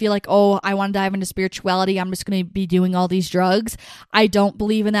on it to feel like, oh, I want to dive into spirituality, I'm just going to be doing all these drugs. I don't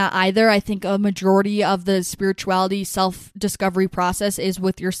believe in that either. I think a majority of the spirituality self-discovery process is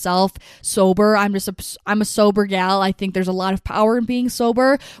with yourself sober. I'm a sober gal. I think there's a lot of power in being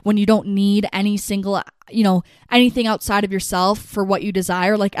sober when you don't need any single anything outside of yourself for what you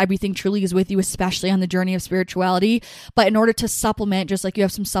desire. Like, everything truly is with you, especially on the journey of spirituality. But in order to supplement, just like you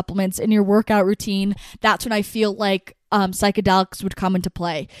have some supplements in your workout routine, that's when I feel like psychedelics would come into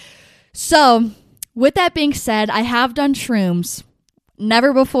play. So with that being said, I have done shrooms.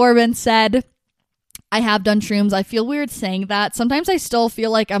 Never before been said I have done shrooms. I feel weird saying that. Sometimes I still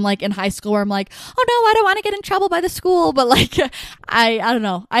feel like I'm like in high school where I'm like, oh no, I don't want to get in trouble by the school. But like, I don't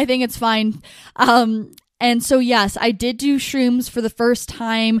know. I think it's fine. And so yes, I did do shrooms for the first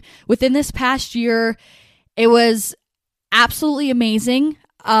time within this past year. It was absolutely amazing.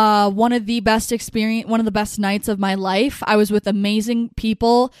 One of the best nights of my life. I was with amazing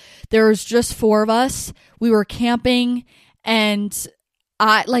people. There was just 4 of us. We were camping, and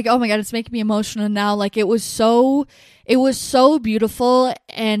oh my God, it's making me emotional now. Like, it was so beautiful.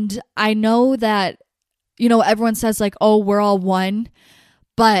 And I know that, everyone says like, oh, we're all one,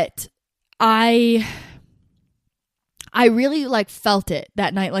 but I really like felt it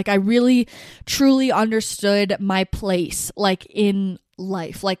that night. Like, I really truly understood my place, like in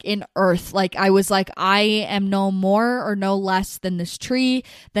life, like in earth. Like, I was like, I am no more or no less than this tree,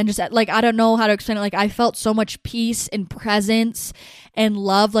 than just like, I don't know how to explain it. Like, I felt so much peace and presence and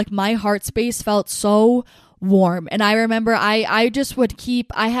love. Like, my heart space felt so warm. And I remember I just would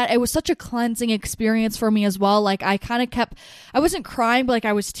it was such a cleansing experience for me as well. Like, I wasn't crying, but like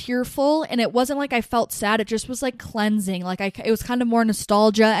I was tearful, and it wasn't like I felt sad. It just was like cleansing. Like, it was kind of more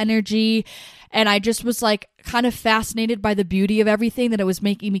nostalgia energy. And I just was like kind of fascinated by the beauty of everything, that it was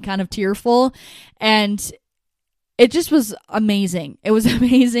making me kind of tearful. And it just was amazing. It was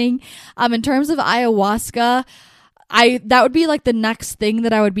amazing. In terms of ayahuasca, that would be like the next thing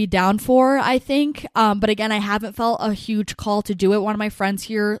that I would be down for, I think. But again, I haven't felt a huge call to do it. One of my friends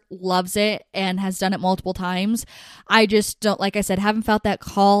here loves it and has done it multiple times. I just don't, like I said, haven't felt that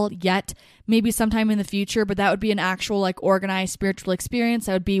call yet. Maybe sometime in the future, but that would be an actual like organized spiritual experience.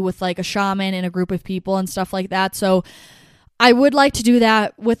 That would be with like a shaman and a group of people and stuff like that. So I would like to do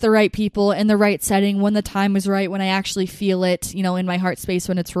that with the right people in the right setting when the time is right, when I actually feel it, in my heart space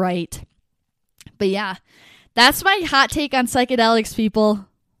when it's right. But yeah. That's my hot take on psychedelics, people.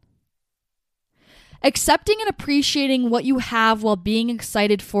 accepting and appreciating what you have while being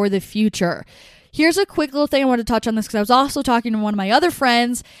excited for the future. Here's a quick little thing I want to touch on this because I was also talking to one of my other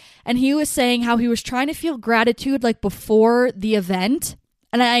friends, and he was saying how he was trying to feel gratitude like before the event.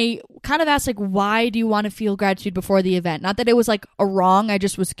 And I kind of asked, like, why do you want to feel gratitude before the event? Not that it was like a wrong, I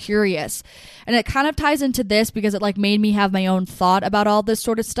just was curious. And it kind of ties into this because it like made me have my own thought about all this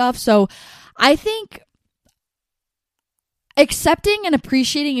sort of stuff. So I think accepting and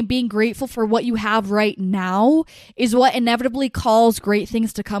appreciating and being grateful for what you have right now is what inevitably calls great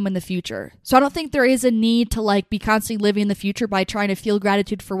things to come in the future. So I don't think there is a need to like be constantly living in the future by trying to feel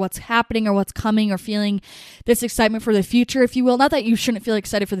gratitude for what's happening or what's coming or feeling this excitement for the future, if you will. Not that you shouldn't feel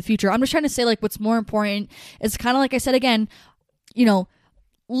excited for the future. I'm just trying to say like what's more important is kind of like I said again, you know,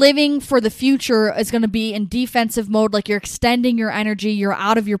 living for the future is going to be in defensive mode, like you're extending your energy, you're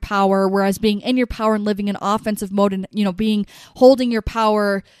out of your power, whereas being in your power and living in offensive mode and, you know, holding your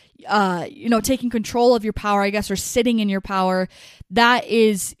power, taking control of your power, I guess, or sitting in your power, that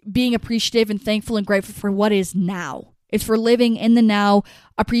is being appreciative and thankful and grateful for what is now. It's for living in the now,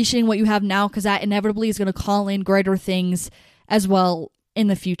 appreciating what you have now, because that inevitably is going to call in greater things as well in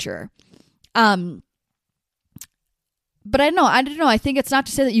the future. But I don't know. I think it's not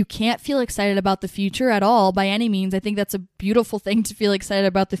to say that you can't feel excited about the future at all by any means. I think that's a beautiful thing to feel excited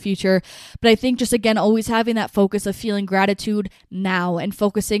about the future. But I think just, again, always having that focus of feeling gratitude now and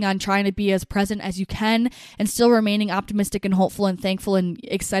focusing on trying to be as present as you can and still remaining optimistic and hopeful and thankful and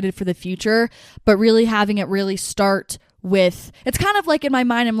excited for the future. But really having it really start with, it's kind of like in my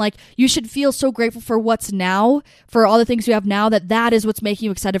mind, I'm like, you should feel so grateful for what's now, for all the things you have now, that is what's making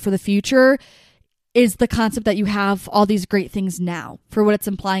you excited for the future. Is the concept that you have all these great things now for what it's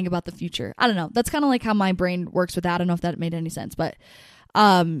implying about the future. I don't know. That's kind of like how my brain works with that. I don't know if that made any sense, but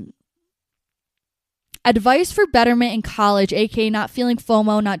advice for betterment in college, aka not feeling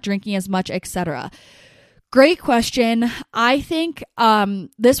FOMO, not drinking as much, etc. Great question. I think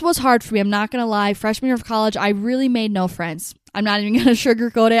this was hard for me. I'm not going to lie. Freshman year of college, I really made no friends. I'm not even going to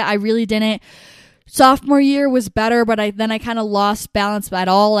sugarcoat it. I really didn't. Sophomore year was better, but I kind of lost balance at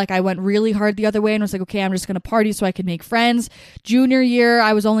all. Like I went really hard the other way and was like, okay, I'm just going to party so I can make friends. Junior year,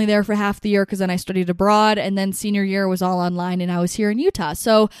 I was only there for half the year because then I studied abroad. And then senior year was all online and I was here in Utah.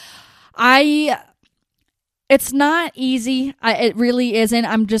 So it's not easy. It really isn't.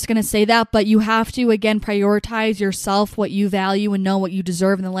 I'm just going to say that. But you have to, again, prioritize yourself, what you value and know what you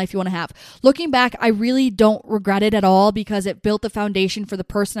deserve in the life you want to have. Looking back, I really don't regret it at all because it built the foundation for the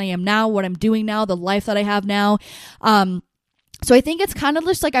person I am now, what I'm doing now, the life that I have now. So I think it's kind of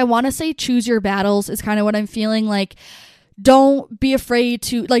just like, I want to say choose your battles is kind of what I'm feeling like. Don't be afraid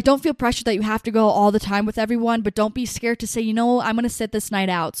to, like, don't feel pressured that you have to go all the time with everyone, but don't be scared to say, you know, I'm going to sit this night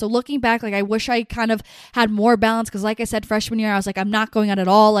out. So looking back, like, I wish I kind of had more balance because, like I said, freshman year, I was like, I'm not going out at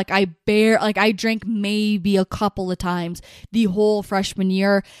all. Like, I drank maybe a couple of times the whole freshman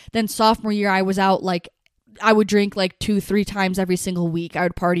year. Then sophomore year, I was out, like, I would drink like 2-3 times every single week. I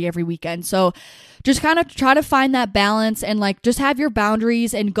would party every weekend. So just kind of try to find that balance and like just have your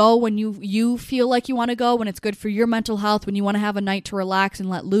boundaries and go when you feel like you want to go, when it's good for your mental health, when you want to have a night to relax and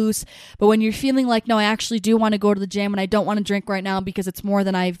let loose. But when you're feeling like, no, I actually do want to go to the gym and I don't want to drink right now because it's more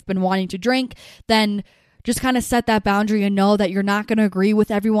than I've been wanting to drink, then just kind of set that boundary and know that you're not going to agree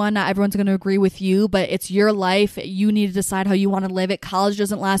with everyone. Not everyone's going to agree with you, but it's your life. You need to decide how you want to live it. College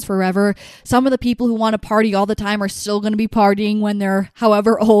doesn't last forever. Some of the people who want to party all the time are still going to be partying when they're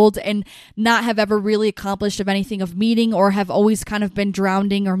however old and not have ever really accomplished of anything of meaning or have always kind of been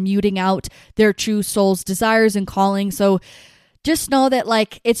drowning or muting out their true soul's desires and calling. So just know that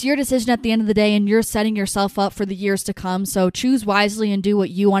like it's your decision at the end of the day and you're setting yourself up for the years to come. So choose wisely and do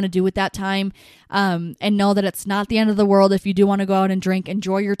what you want to do with that time. And know that it's not the end of the world if you do want to go out and drink.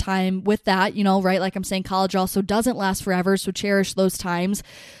 Enjoy your time with that, you know, right? Like I'm saying, college also doesn't last forever. So cherish those times.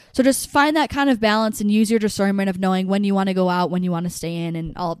 So just find that kind of balance and use your discernment of knowing when you want to go out, when you want to stay in,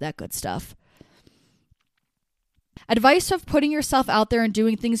 and all of that good stuff. Advice of putting yourself out there and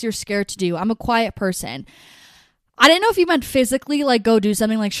doing things you're scared to do. I'm a quiet person. I didn't know if you meant physically, like go do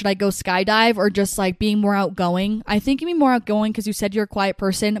something like, should I go skydive, or just like being more outgoing. I think you mean more outgoing because you said you're a quiet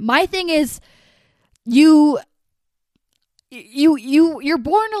person. My thing is you're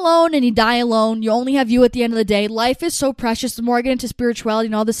born alone and you die alone. You only have you at the end of the day. Life is so precious. The more I get into spirituality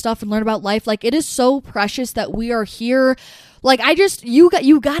and all this stuff and learn about life, like it is so precious that we are here. Like you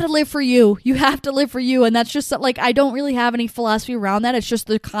got to live for you. You have to live for you. And that's just like, I don't really have any philosophy around that. It's just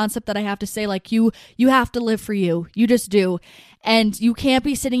the concept that I have to say, like you have to live for you. You just do. and you can't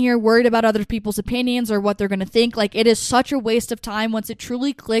be sitting here worried about other people's opinions or what they're going to think. Like, it is such a waste of time. Once it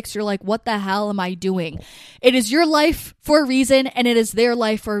truly clicks, you're like, what the hell am I doing? It is your life for a reason, and it is their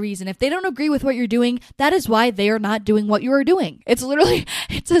life for a reason. If they don't agree with what you're doing, that is why they are not doing what you are doing. It's literally,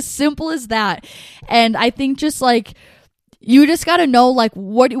 it's as simple as that. And I think just like, you just got to know, like,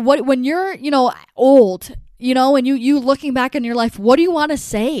 what when you're, old, and you looking back in your life, what do you want to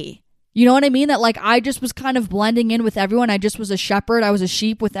say? You know what I mean? That like, I just was kind of blending in with everyone. I just was a shepherd. I was a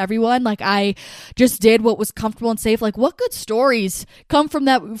sheep with everyone. Like, I just did what was comfortable and safe. Like, what good stories come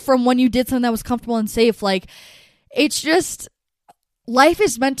from when you did something that was comfortable and safe? Like, it's just, life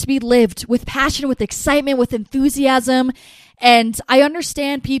is meant to be lived with passion, with excitement, with enthusiasm. And I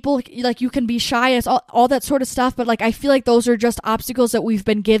understand people, like, you can be shy as all that sort of stuff, but like, I feel like those are just obstacles that we've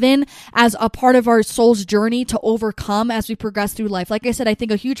been given as a part of our soul's journey to overcome as we progress through life. Like I said, I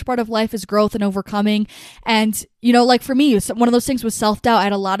think a huge part of life is growth and overcoming. And, like for me, one of those things was self-doubt. I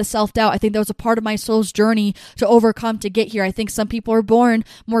had a lot of self-doubt. I think that was a part of my soul's journey to overcome to get here. I think some people are born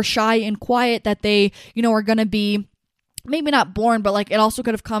more shy and quiet, that they, are going to be maybe not born, but like, it also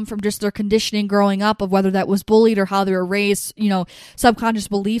could have come from just their conditioning growing up, of whether that was bullied or how they were raised, subconscious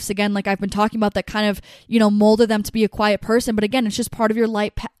beliefs, again, like I've been talking about, that kind of, molded them to be a quiet person. But again, it's just part of your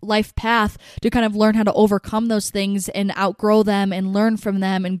life path to kind of learn how to overcome those things and outgrow them and learn from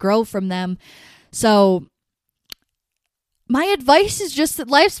them and grow from them. So my advice is just that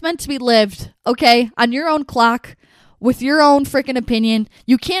life's meant to be lived, okay, on your own clock, with your own freaking opinion.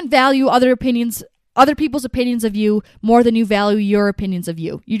 You can't value other people's opinions of you more than you value your opinions of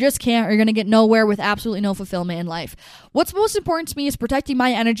you. You just can't, or you're going to get nowhere with absolutely no fulfillment in life. What's most important to me is protecting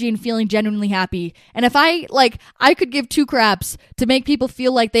my energy and feeling genuinely happy. And if I could give two craps to make people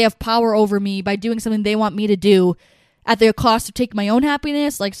feel like they have power over me by doing something they want me to do at the cost of taking my own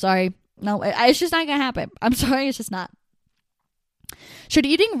happiness, like, sorry, no, it's just not going to happen. I'm sorry, it's just not. Should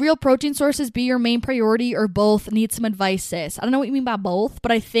eating real protein sources be your main priority, or both? Need some advice, sis. I don't know what you mean by both,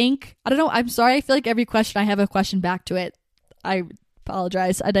 but I don't know. I'm sorry. I feel like every question I have a question back to it. I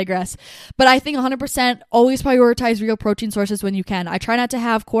apologize. I digress. But I think 100% always prioritize real protein sources when you can. I try not to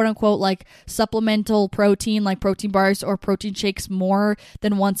have quote unquote like supplemental protein, like protein bars or protein shakes, more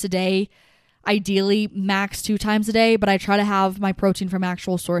than once a day. Ideally, max 2 times a day, but I try to have my protein from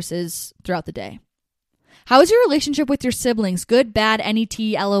actual sources throughout the day. How is your relationship with your siblings? Good, bad, NET,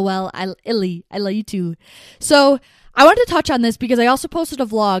 LOL, illy. I love you too. So I wanted to touch on this because I also posted a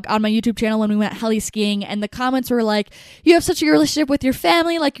vlog on my YouTube channel when we went heli skiing, and the comments were like, you have such a good relationship with your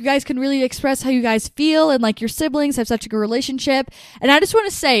family, like you guys can really express how you guys feel, and like your siblings have such a good relationship. And I just want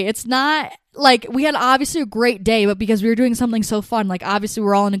to say, it's not like, we had obviously a great day, but because we were doing something so fun, like obviously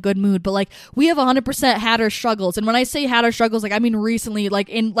we're all in a good mood, but like we have 100% had our struggles. And when I say had our struggles, like I mean recently, like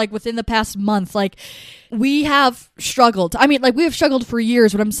within the past month, like we have struggled. I mean, like we have struggled for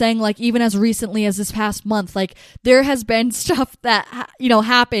years, but I'm saying like even as recently as this past month, like there has been stuff that,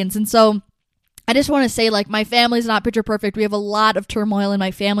 happens. And so I just want to say, like, my family's not picture perfect. We have a lot of turmoil in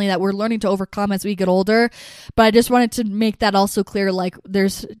my family that we're learning to overcome as we get older. But I just wanted to make that also clear, like,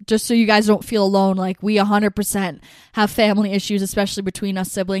 there's, just so you guys don't feel alone, like, we 100% have family issues, especially between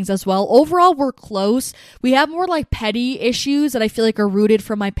us siblings as well. Overall, we're close. We have more, like, petty issues that I feel like are rooted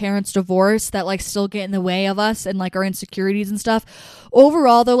from my parents' divorce that, like, still get in the way of us and, like, our insecurities and stuff.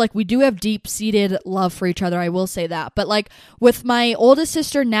 Overall, though, like, we do have deep-seated love for each other. I will say that. But, like, with my oldest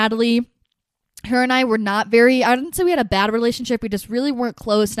sister, Natalie, her and I were not very, I didn't say we had a bad relationship. We just really weren't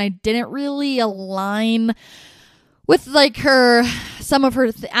close, and I didn't really align with like some of her,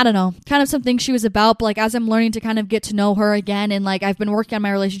 I don't know, kind of some things she was about. But like as I'm learning to kind of get to know her again, and like I've been working on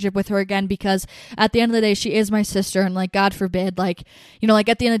my relationship with her again, because at the end of the day, she is my sister, and like God forbid, like, like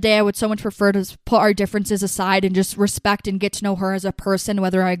at the end of the day, I would so much prefer to put our differences aside and just respect and get to know her as a person,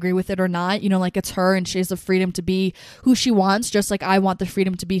 whether I agree with it or not. Like it's her, and she has the freedom to be who she wants, just like I want the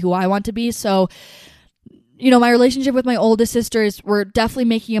freedom to be who I want to be. So, my relationship with my oldest sister is, we're definitely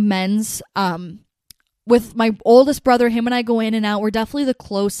making amends. With my oldest brother, him and I go in and out. We're definitely the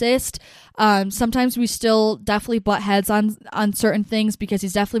closest. Sometimes we still definitely butt heads on certain things, because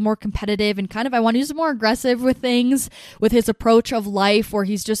he's definitely more competitive and kind of, I want to use more aggressive with things, with his approach of life, where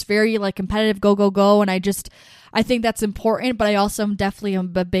he's just very like competitive, go, go, go. And I think that's important, but I also am definitely a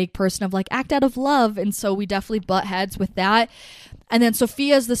big person of like act out of love. And so we definitely butt heads with that. And then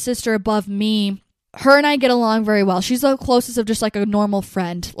Sophia's the sister above me. Her and I get along very well. She's the closest of just like a normal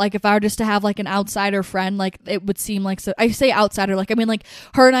friend. Like if I were just to have like an outsider friend, like it would seem like, so I say outsider, like I mean like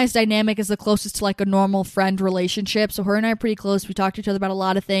her and I's dynamic is the closest to like a normal friend relationship. So her and I are pretty close. We talk to each other about a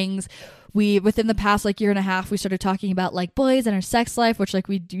lot of things. we, within the past like year and a half, we started talking about like boys and our sex life, which like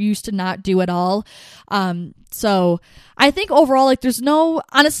we used to not do at all. So I think overall, like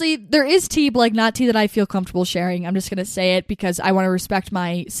honestly, there is tea, but like not tea that I feel comfortable sharing. I'm just going to say it because I want to respect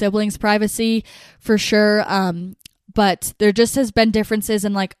my siblings' privacy for sure. But there just has been differences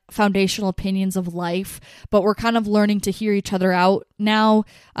in like foundational opinions of life, but we're kind of learning to hear each other out now,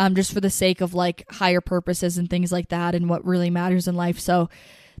 just for the sake of like higher purposes and things like that and what really matters in life. So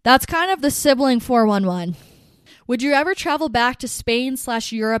that's kind of the sibling 411. Would you ever travel back to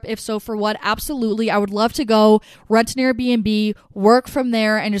Spain/Europe? If so, for what? Absolutely. I would love to go rent an Airbnb, work from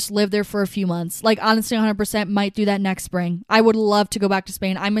there, and just live there for a few months. Like, honestly, 100% might do that next spring. I would love to go back to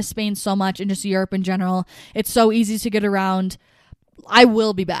Spain. I miss Spain so much, and just Europe in general. It's so easy to get around. I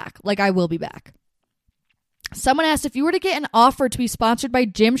will be back. Like, I will be back. Someone asked, if you were to get an offer to be sponsored by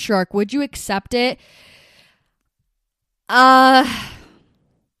Gymshark, would you accept it? It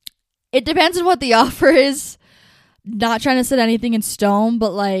depends on what the offer is. Not trying to set anything in stone,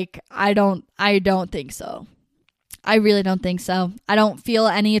 but like I don't think so. I really don't think so. I don't feel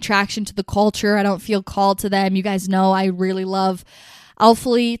any attraction to the culture. I don't feel called to them. You guys know I really love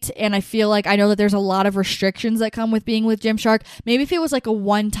Alphalete, and I feel like I know that there's a lot of restrictions that come with being with Gymshark. Maybe if it was like a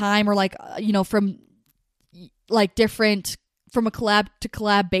one time or like from like different from a collab to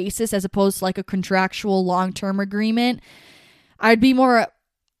collab basis as opposed to like a contractual long-term agreement, I'd be more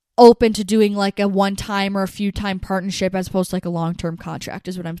open to doing like a one-time or a few-time partnership as opposed to like a long-term contract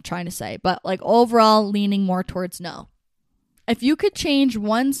is what I'm trying to say. But like overall leaning more towards no. If you could change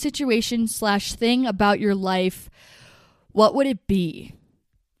one situation/thing about your life, what would it be?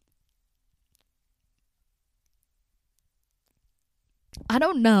 I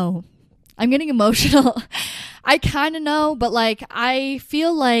don't know. I'm getting emotional. I kind of know, but like I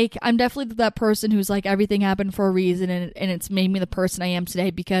feel like I'm definitely that person who's like everything happened for a reason, and it's made me the person I am today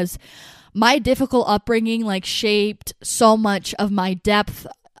because my difficult upbringing like shaped so much of my depth,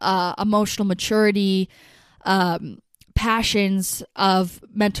 emotional maturity, passions of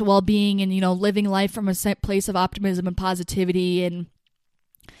mental well-being, and living life from a place of optimism and positivity, and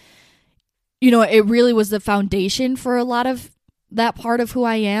it really was the foundation for a lot of that part of who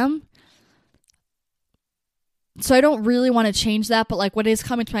I am. So I don't really want to change that, but like what is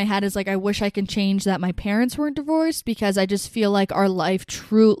coming to my head is like I wish I can change that my parents weren't divorced, because I just feel like our life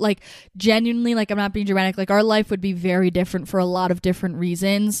genuinely, like I'm not being dramatic, like our life would be very different for a lot of different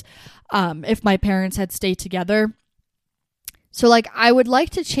reasons if my parents had stayed together. So like I would like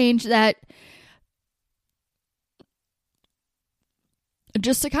to change that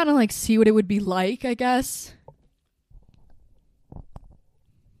just to kind of like see what it would be like, I guess.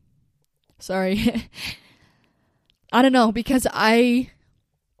 Sorry. I don't know, because I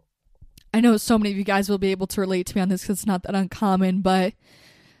know so many of you guys will be able to relate to me on this because it's not that uncommon, but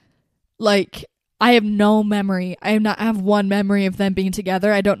like I have no memory. I have one memory of them being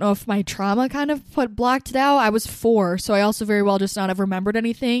together. I don't know if my trauma kind of blocked it out. I was 4, so I also very well just not have remembered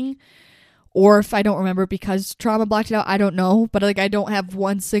anything, or if I don't remember because trauma blocked it out, I don't know. But like I don't have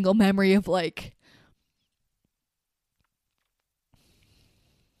one single memory of like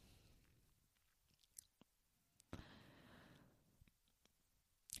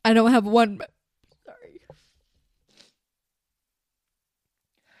I don't have one. Sorry.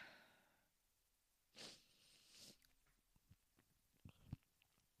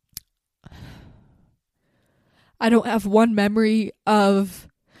 I don't have one memory of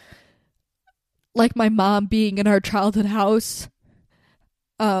like my mom being in our childhood house,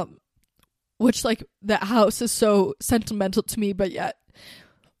 which like that house is so sentimental to me, but yet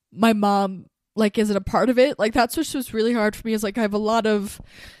my mom like isn't a part of it. Like that's what was really hard for me, is like I have a lot of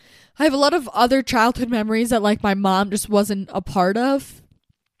other childhood memories that like my mom just wasn't a part of,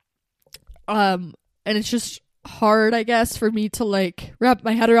 and it's just hard, I guess, for me to like wrap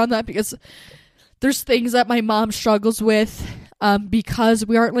my head around that, because there's things that my mom struggles with because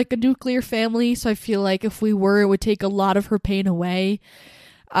we aren't like a nuclear family. So I feel like if we were, it would take a lot of her pain away,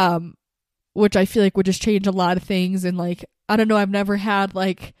 which I feel like would just change a lot of things. And like I don't know, I've never had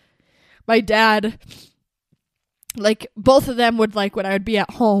like my dad, like both of them would like when I would be at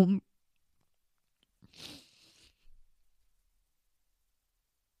home.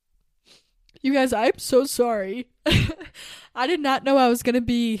 You guys, I'm so sorry. I did not know I was going to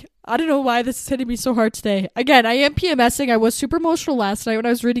be, I don't know why this is hitting me so hard today. Again, I am PMSing. I was super emotional last night when I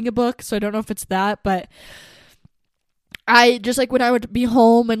was reading a book, so I don't know if it's that, but I just like when I would be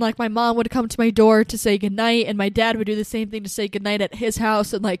home and like my mom would come to my door to say goodnight, and my dad would do the same thing to say goodnight at his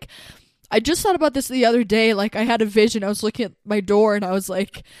house. And like, I just thought about this the other day. Like I had a vision. I was looking at my door and I was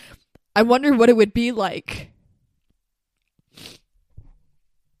like, I wonder what it would be like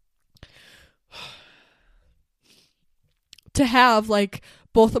to have like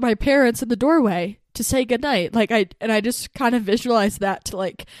both of my parents in the doorway to say goodnight. Like I just kind of visualized that, to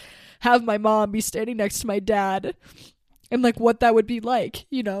like have my mom be standing next to my dad and like what that would be like,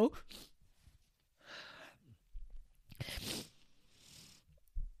 you know?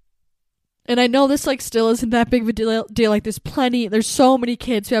 And I know this like still isn't that big of a deal. Like there's so many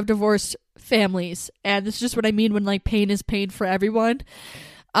kids who have divorced families, and this is just what I mean when like pain is pain for everyone.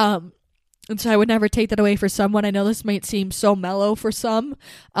 And so I would never take that away for someone. I know this might seem so mellow for some,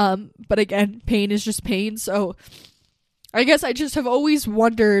 but again, pain is just pain. So I guess I just have always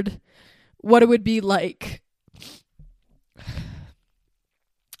wondered what it would be like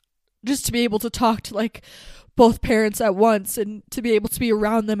just to be able to talk to like both parents at once, and to be able to be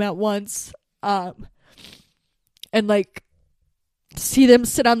around them at once, and like see them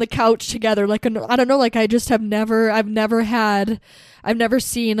sit on the couch together. Like, I don't know, like I've never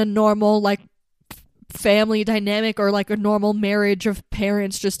seen a normal like family dynamic, or like a normal marriage of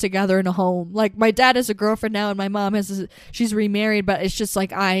parents just together in a home. Like my dad has a girlfriend now, and my mom she's remarried, but it's just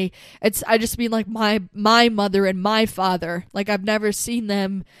like I just mean like my mother and my father. Like I've never seen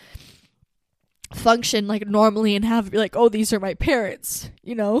them function like normally and have like, oh, these are my parents,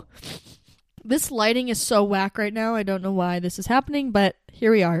 you know? This lighting is so whack right now. I don't know why this is happening, but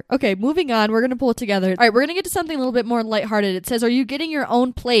here we are. Okay, moving on. We're going to pull it together. All right, we're going to get to something a little bit more lighthearted. It says, are you getting your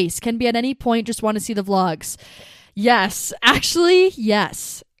own place? Can be at any point. Just want to see the vlogs. Yes. Actually,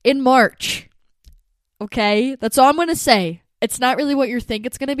 yes. In March. Okay? That's all I'm going to say. It's not really what you think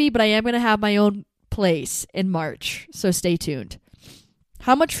it's going to be, but I am going to have my own place in March. So stay tuned.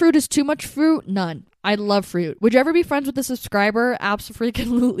 How much fruit is too much fruit? None. I love fruit. Would you ever be friends with a subscriber?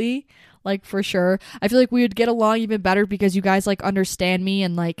 Absolutely. Like, for sure. I feel like we would get along even better because you guys like understand me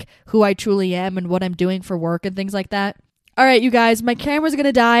and like who I truly am and what I'm doing for work and things like that. All right, you guys, my camera's going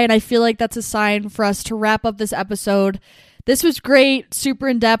to die, and I feel like that's a sign for us to wrap up this episode. This was great, super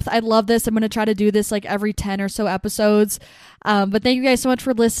in-depth. I love this. I'm going to try to do this like every 10 or so episodes. But thank you guys so much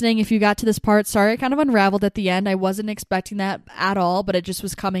for listening. If you got to this part, sorry, I kind of unraveled at the end. I wasn't expecting that at all, but it just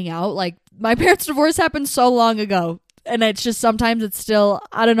was coming out. Like, my parents' divorce happened so long ago, and it's just sometimes it's still,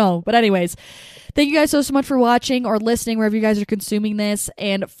 I don't know. But anyways, thank you guys so much for watching or listening wherever you guys are consuming this.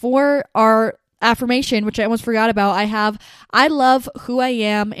 And for our affirmation, which I almost forgot about, I love who I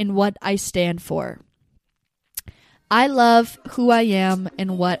am and what I stand for. I love who I am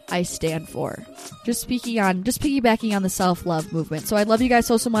and what I stand for. Just piggybacking on the self-love movement. So I love you guys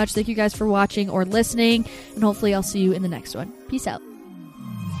so much. Thank you guys for watching or listening, and hopefully I'll see you in the next one. Peace out.